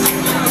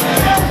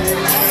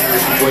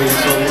 Waiting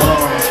so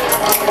long.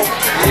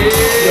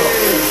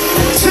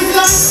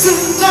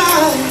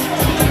 Tonight.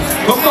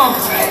 Come on.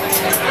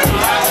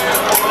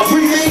 We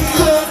make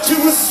love to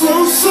a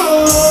slow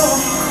song.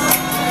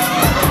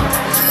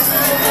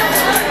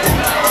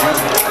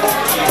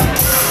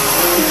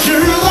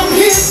 Girl, I'm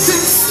here to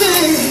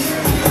stay.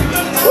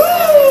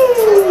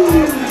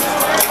 Woo!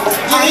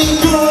 I ain't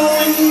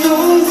going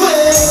nowhere.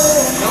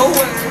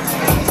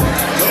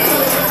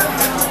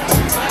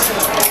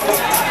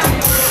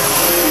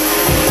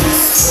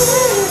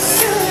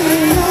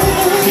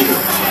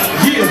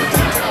 Yeah.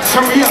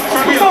 Turn me up,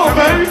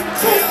 baby.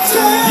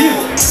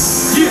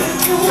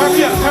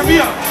 Turn me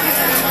up.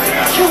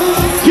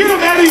 Get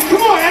him, Eddie.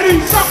 Come on, Eddie.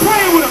 Stop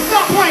playing with him.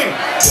 Stop playing.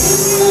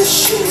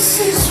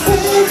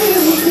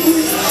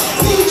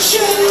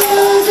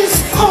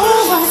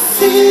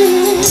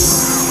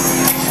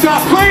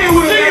 Stop playing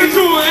with him, Eddie. Sing it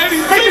to her,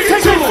 Eddie. Make him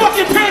take your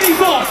fucking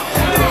panties off.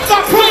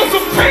 Stop playing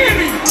some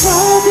panties.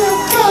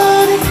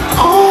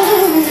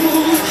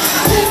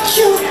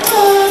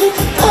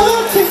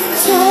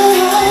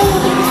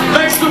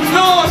 Make some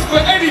noise for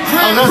Eddie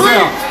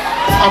Grandpre.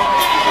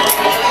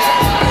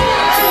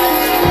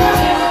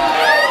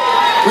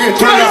 We can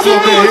turn it up a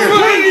little bit here.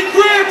 Eddie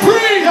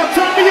Grandpre. Yo,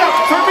 turn me up.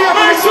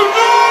 Make some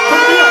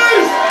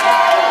noise.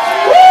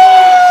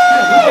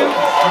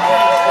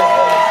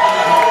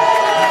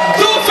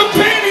 Throw some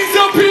panties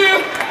up here.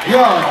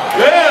 Yeah.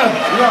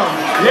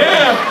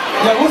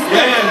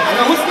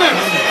 What's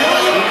next?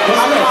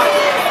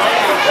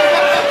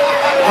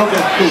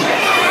 Okay, cool.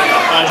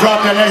 Drop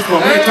that next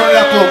one. We can turn it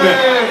up a little bit.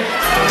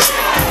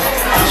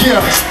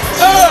 Yeah.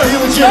 You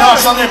and Jen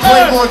Hawks on there,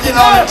 Playboi, getting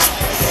on it.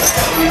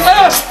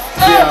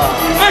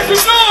 Make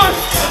some noise.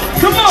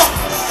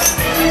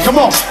 Come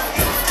on.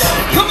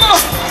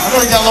 I know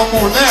you got a little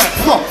more than that.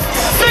 Come on.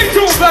 Sing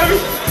to him, baby.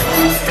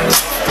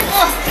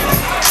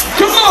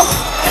 Come on.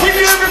 We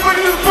need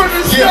everybody to the front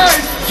of the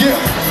stage.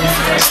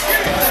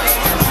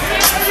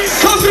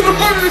 Come to the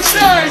front of the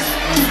stage.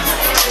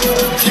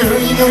 Girl,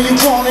 you know you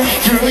want it.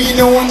 Girl, you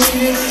know I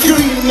need it.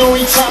 Girl, you know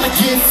you tryna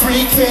get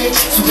freaky.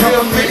 So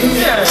come with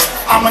me.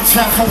 I'm a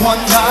time for one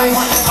night.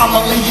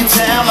 I'ma lay you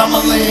down, I'ma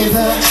lay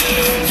there.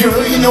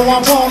 Girl, you know I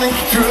want it.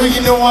 Girl,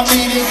 you know I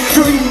need it.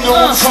 Girl, you know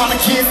I'm tryna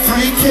get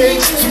freaky.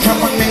 So come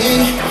with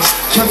me,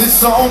 cause it's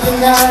on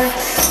tonight.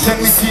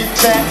 Let me sit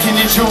back and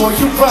enjoy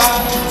your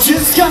ride.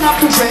 Just got off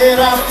the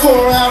red eye,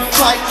 4-hour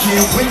flight.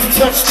 Can't wait to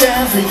touch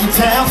down, lay you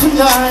down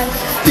tonight.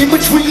 In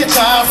between your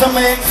thighs, I'ma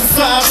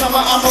exercise.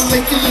 I'ma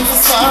make you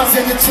exercise,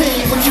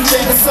 entertain when you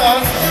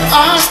fantasize.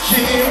 I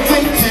can't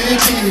wait to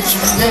get you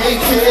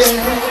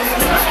naked,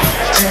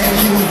 and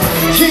you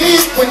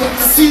can't wait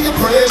to see the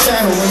bread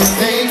down when you're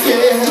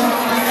naked.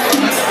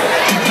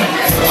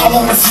 I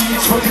wanna see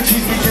you twerk and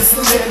tease me just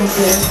a little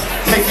bit.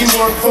 Make me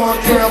work for a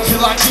girl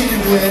till I get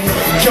it wet.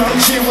 Come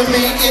chill with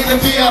me in the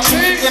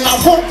VIP, and I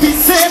won't be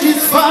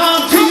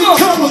satisfied.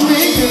 Come with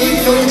me, girl,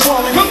 you know you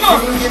want it. Girl,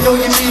 you know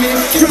you need it.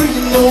 Girl,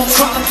 you know I'm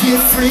tryna get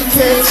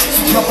freaky.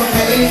 So come with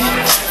me,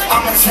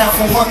 I'm in town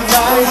for one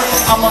night.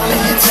 I'ma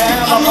lay you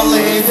down, I'ma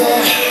lay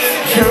there.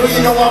 Girl,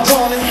 you know I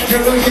want it.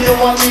 Girl, you know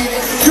I need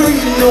it. Girl,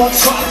 you know I'm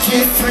tryna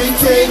get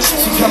freaky.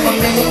 So come with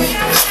me,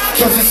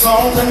 cause it's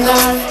on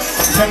tonight.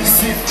 Let me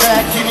sit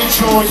back and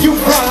enjoy your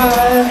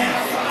ride.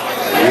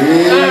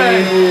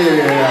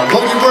 Yeah.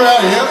 Boogie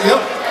Brando,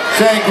 yep.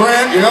 Shane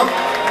Grant, yep.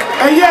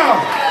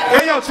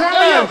 Hey, yo, turn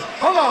me up.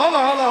 Hold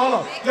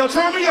on. Yo,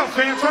 turn me up,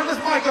 fam. Turn this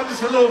mic up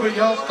just a little bit,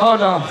 yo.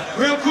 Hold on.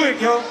 Real quick.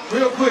 You know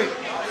what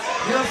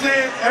I'm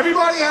saying?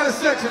 Everybody had a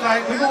set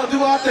tonight. We're gonna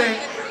do our thing.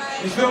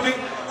 You feel me?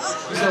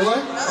 You said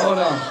what? Hold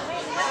on.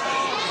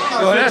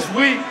 Yo, that's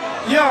weak.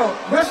 Yo,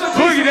 rest in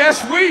peace. Boogie,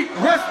 that's weak.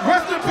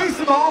 Rest in peace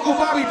to my Uncle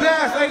Bobby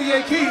Bass,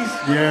 88 Keys.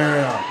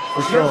 Yeah,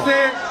 for You know sure. what I'm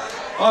saying?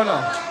 Hold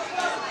on.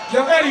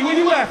 Yo, Eddie, where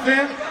you at,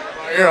 fam?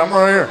 I'm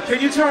right here. Can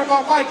you turn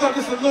my mic up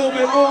just a little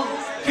bit more?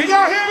 Can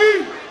y'all hear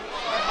me?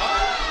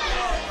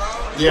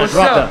 Yeah, What's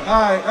drop up? that.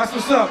 All right, that's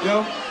what's up,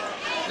 yo.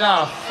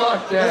 Nah,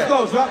 fuck that. Let's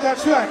go, drop that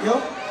track, yo.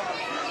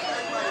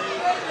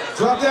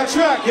 Drop that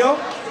track, yo.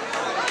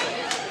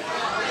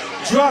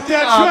 Drop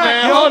that track,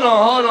 man, yo.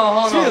 hold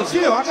on.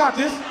 Chill, I got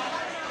this.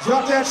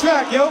 Drop that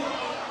track, yo.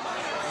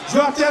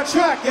 Drop that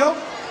track, yo.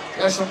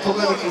 That's some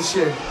political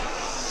shit.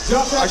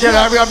 Drop that Again,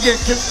 track. I'm getting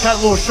cut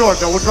a little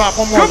short though. We'll drop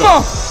one more. Come on.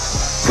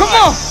 Come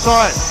on. It's all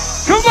right.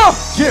 Come on.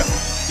 Yeah.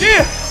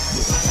 Yeah.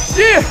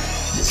 Yeah.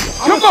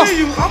 Come on.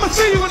 I'ma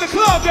see you in the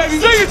club,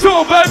 baby. Sing it to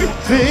him, baby.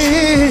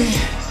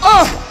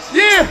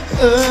 Yeah.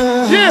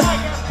 Yeah.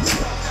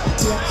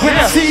 When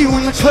I see you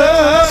in the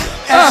club,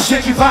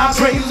 shake you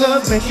vibrate,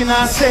 love making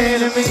I say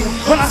to me.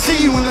 When I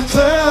see you in the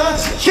club,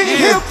 can't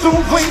help the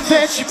way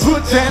that you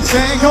put that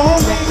thing on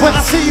me. When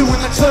I see you in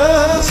the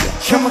club,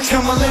 come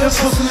a little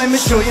closer, let me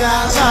show you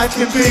how life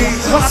can be.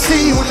 When I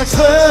see you in the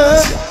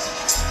club,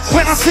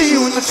 when I see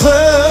you in the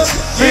club,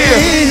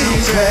 baby.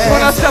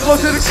 When I step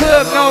onto the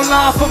club, no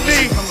line for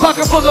me.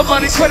 Pocket full of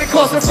money, credit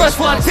cards and fresh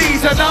white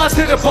tees. I nod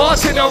to the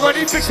bartender,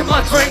 already fixing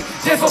my drink.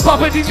 Dance for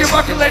Papa DJ,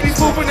 rockin' ladies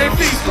moving their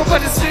feet. Go by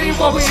the city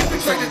while we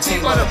infiltrate the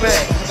team on the bed.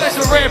 That's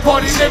a rare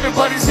party,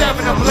 everybody's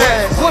having a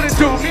blast. What it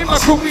do? Me and my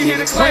crew, we here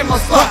to claim my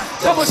spot.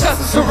 Double shots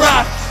of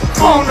Ciroc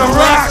on the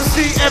rocks. I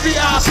see every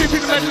eye,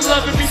 people imagine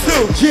loving me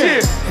too.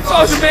 Yeah, if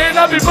I was your man,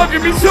 I'd be bugging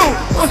me too.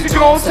 Once you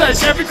go on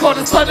stage, every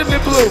corner's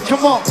platinum blue.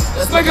 Come on.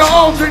 Let's make our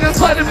own drink that's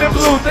platinum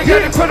blue. They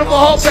got incredible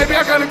hope, baby,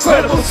 I got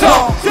incredible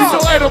song. You so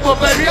edible,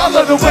 baby, I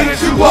love the way that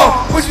you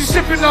walk. What you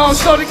sipping on,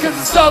 shorty, cause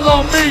it's all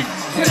on me.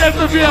 And that's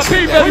the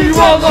VIP, baby, you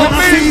all on When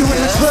I see me. you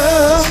in the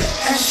club,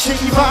 and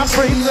shake you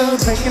vibrate, love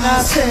making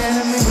I say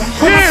to me.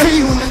 When I see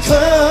you in the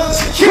club,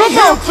 can't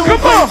help the way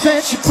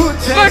that you put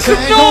that Make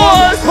some thing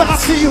on. noise. When I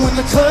see you in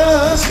the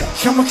club,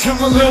 come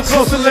a little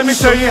closer, let me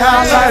show you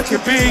how life can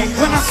be.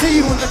 When I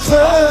see you in the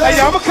club, Hey,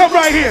 I'ma come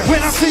right here.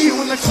 when I see you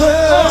in the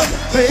club,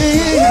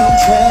 baby.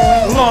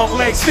 Long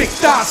legs, thick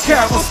thighs,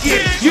 caramel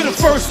skin. You're the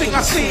first thing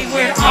I seen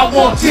when I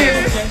walked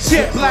in.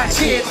 Jet black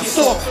hair,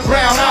 soft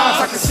brown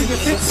eyes. I can see your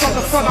tits on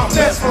the front, I'm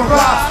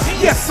mesmerized.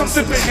 Yes, I'm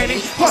sipping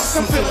Henny, plus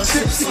I'm feeling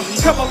tipsy.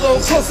 Come a little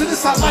closer,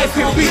 this how life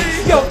can be.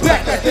 Yo,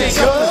 back that thing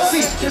up and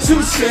see you're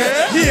too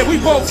scared. Yeah, we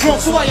both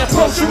drunk, so I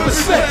approach you with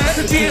respect.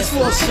 The dance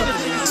floor,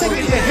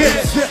 singing your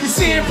hips. You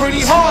seeing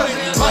pretty hard and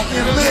you biting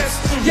your lips.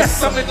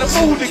 Yes, I'm in the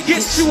mood to get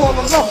you all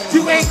alone.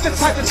 You ain't the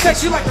type to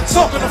text, you like to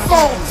talk on the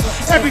phone.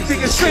 Everything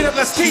is straight up,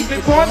 let's keep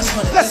it one.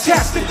 Let's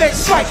cast the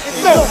next strike.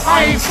 No,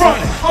 I ain't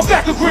frontin'. I'm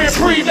back at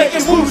Grandpre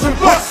making moves and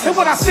butts. And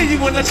when I see you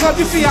in the club,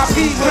 you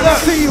VIP with When I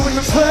us. see you in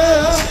the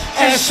club,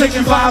 and shake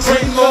and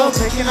vibrate, love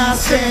making I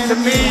stand to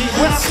me.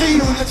 When I see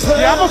you in the club,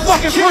 Yeah, I'm a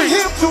fucking can't freak.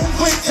 help the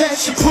way that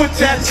you Put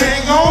that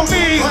thing on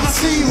me. When I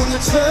see you in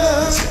the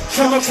club,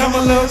 come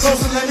a little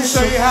closer, let me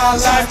show you how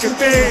life can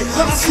be.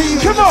 When I see you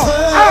in Come the on,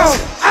 club,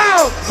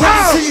 out, when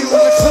I see you in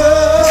the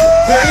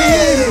club,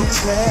 baby.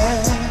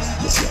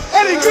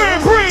 Eddie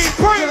Grandpre,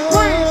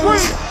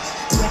 Green.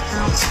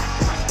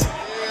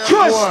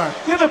 Kush,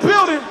 in the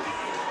building.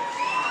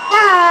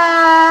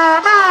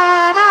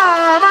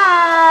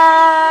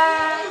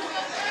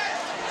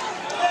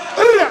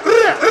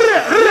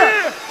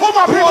 Hold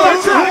my people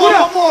in time.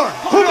 One more.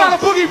 Who got a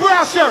Boogie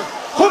Brown shirt?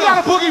 Who got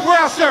a Boogie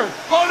Brown shirt?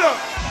 Hold up.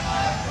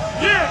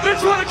 Yeah, they're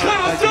trying to cut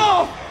us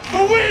off,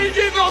 but we ain't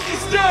getting off the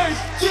stage.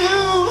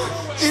 You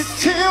is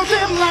tell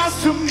them lies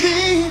to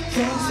me.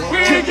 We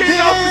ain't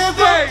getting off the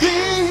stage.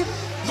 Be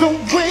the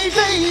way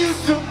they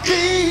used to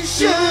be.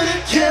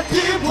 Should've kept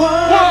it 100.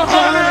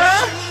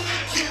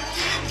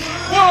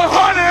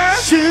 100.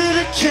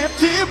 Should've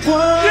kept it 100.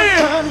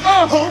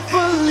 Yeah,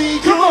 Hopefully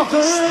you'll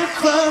learn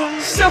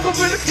from. Step up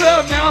in the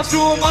club, now I'm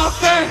doing my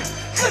thing.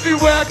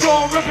 Everywhere I go,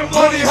 I'm ripping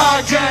money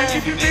high gang.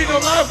 If you need a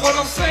life, what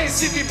I'm saying,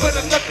 see me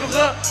better knuckle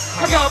up.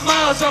 I got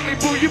miles on me,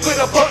 boo, you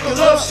better buckle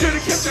up.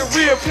 Should've kept it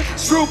real, kept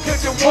it true,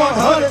 kept it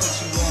 100.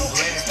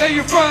 Now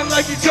you front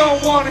like you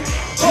don't want it,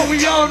 but we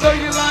all know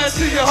you lying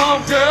to your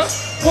home girl.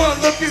 One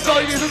look is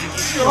all you look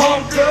at your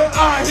home girl.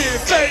 I hear,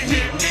 fake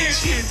here, man,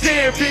 shit,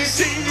 damn bitch,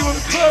 seeing you in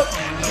the club.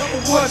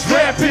 What's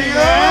rapping,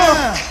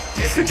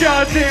 It's a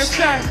goddamn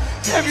thing.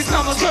 Every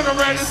time I turn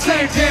around, the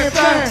same damn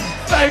thing.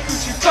 Fake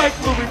Gucci, fake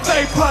movie,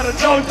 fake Prada,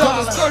 no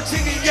dollars. 13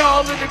 of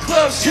y'all in the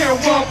club sharing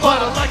one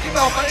bottle. Like it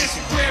on my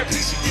Instagram,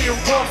 piece you get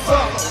one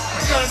follow. I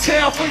got a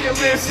tail for your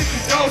lips if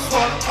you don't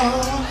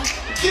swallow.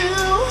 You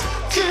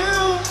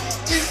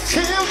is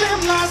tell them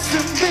lies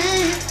to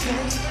me.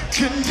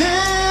 Could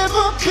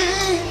never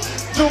be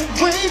the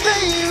way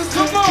they used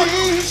to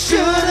be.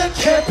 Should've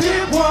kept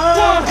it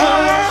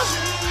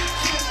 100.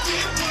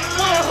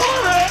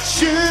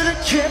 Should've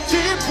kept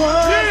it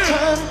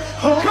 100.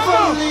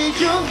 Hopefully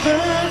you'll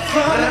learn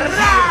from it.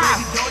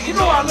 You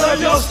know I love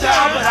your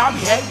style, but I'm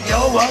hating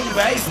your ugly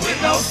face with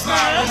no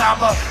smile. And I'm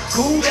a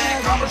cool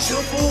bag, I'm a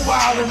chill for a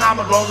while, and I'm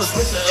a roller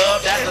switcher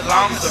up, that's the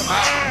longest of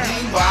mine.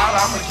 Meanwhile,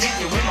 I'm a kick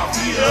it with my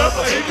feet up,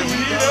 I hit the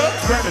meat up,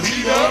 grab the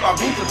meat up, I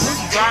boot the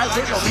pussy drive,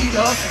 hit no meat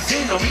up,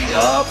 she's no meat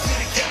up.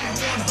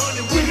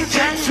 We can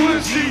catch you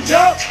and see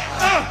up.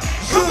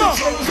 Come on.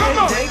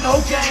 Ain't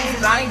no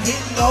games, I ain't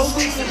hitting no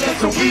weed unless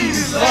the weed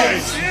is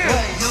late.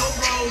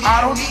 I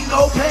don't need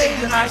no pay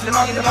tonight.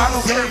 Talking about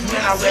no pay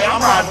when I say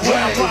I'm riding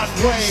away.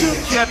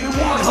 Should've kept it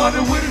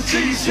 100 with a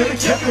G. Should've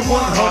kept it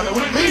 100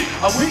 with me.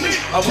 With me.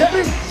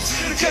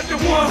 Should've kept it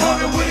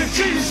 100 with a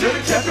G. Should've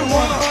kept it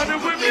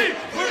 100 with me.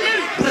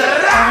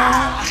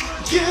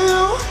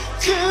 You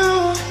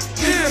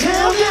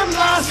tell them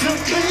lies to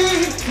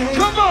me.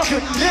 Come on.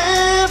 Could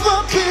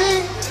never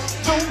be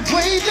the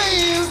way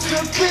they used to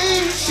be.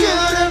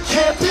 Should've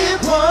kept it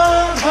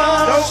 100.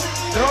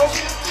 Nope.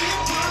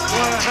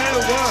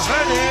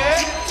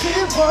 100.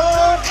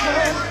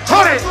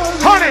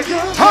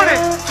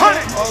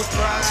 100. Most I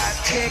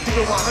can't keep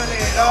it 100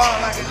 at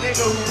all. Like a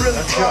nigga who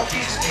really broke. He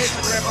just gets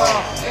the rip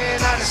off.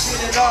 And I done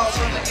seen it all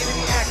from the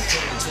enemy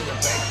acting to the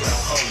bankroll.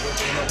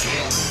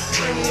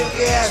 Plenty of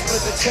gas,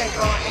 but the tank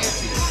on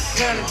empty.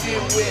 None to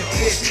deal with,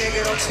 bitch,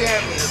 nigga, don't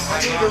tell me. I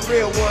need a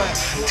real one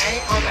who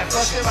ain't on that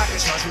bus if I can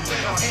trust you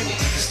with no Henny.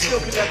 Still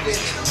be that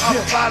bitch, I'm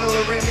a bottle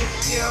of Remy.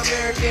 Yeah, I'm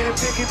American and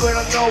picky, but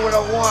I know what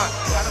I want.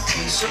 Got a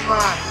peace of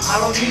mind, I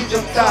don't need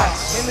them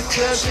thoughts. In the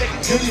club, shaking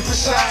duty for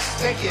shots.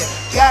 Thank you.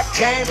 Got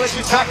game, but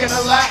you're talking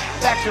a lot.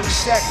 Factory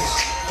seconds,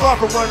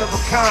 fuck a one of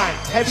a kind.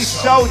 Heavy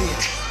sodium.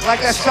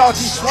 Like that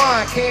salty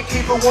swine, can't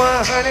keep it 100.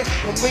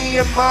 When me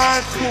and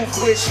mine, cool,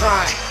 quit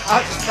trying.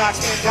 I'll just knock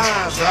in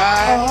dimes,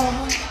 right?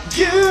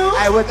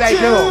 Hey, what they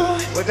do?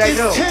 What they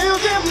do? Tell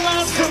them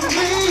lies to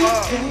me.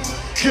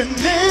 Could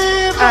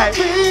never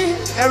be.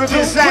 Never be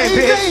the same,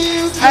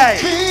 bitch. Hey.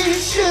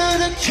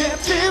 Should've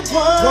kept it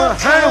 100.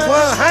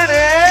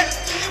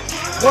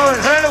 100.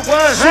 100.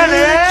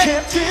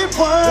 Kept it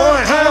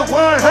 100.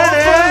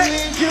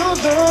 100. You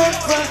look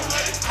right.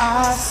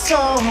 I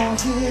saw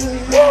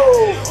you.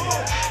 Woo.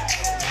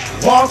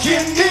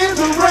 Walking in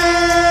the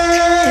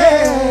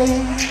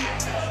rain.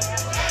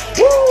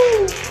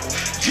 Woo.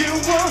 You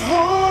were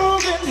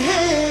holding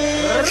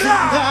hands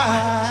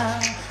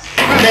tonight.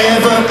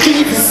 Never be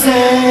the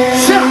same.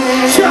 Shut,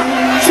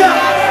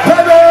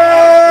 baby.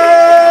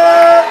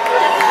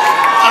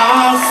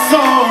 I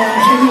saw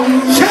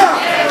you.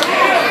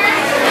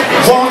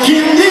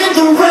 Walking in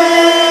the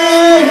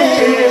rain.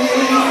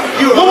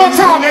 One more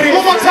time, Eddie.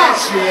 One more time.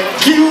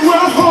 You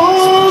were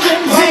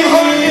holding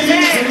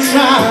hands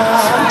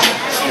tonight.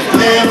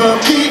 Never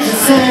be the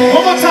same.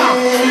 One more time.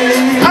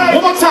 Hey,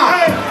 one more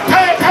time.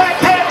 Hey.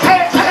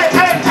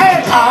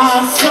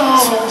 I saw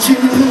you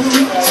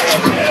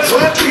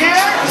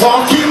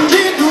walking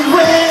in the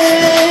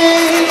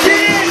rain.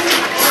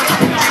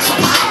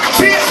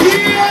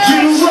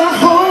 You were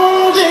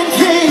holding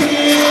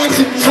hands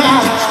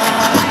tonight.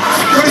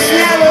 Where's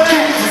Seattle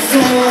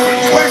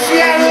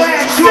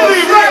at?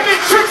 Philly Rabbit,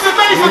 tricks and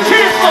made for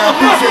kids,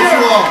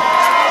 motherfucker.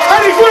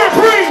 Eddie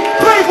Grandpre,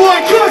 Playboi,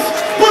 Kush,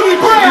 Boogie,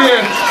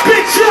 Brando,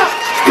 Big Chuck,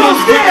 goes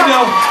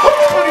down.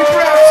 Boogie,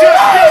 Brown, Chuck,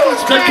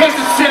 Taylor's That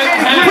cousin said,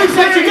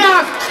 appreciate you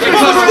guys.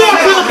 Bubba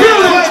Sparxx in the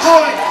building.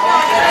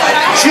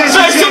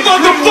 make some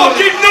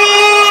motherfucking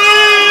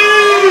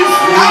noise!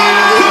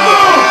 Come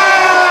on!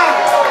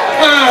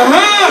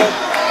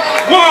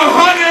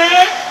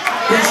 100!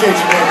 Appreciate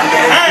you, man.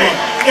 Hey,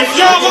 if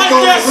y'all like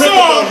that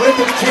song,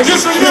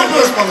 just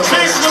remember,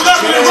 Mix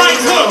Malevolent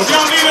writes hooks.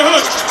 Y'all need a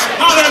hook.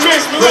 Holla at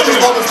Mix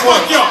Malevolent.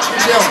 Fuck y'all.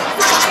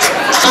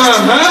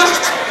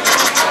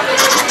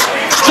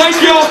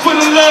 Thank y'all for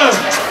the love.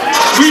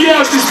 We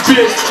out this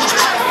bitch.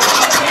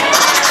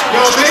 Yo,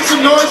 make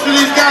some noise for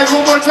these guys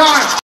one more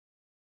time.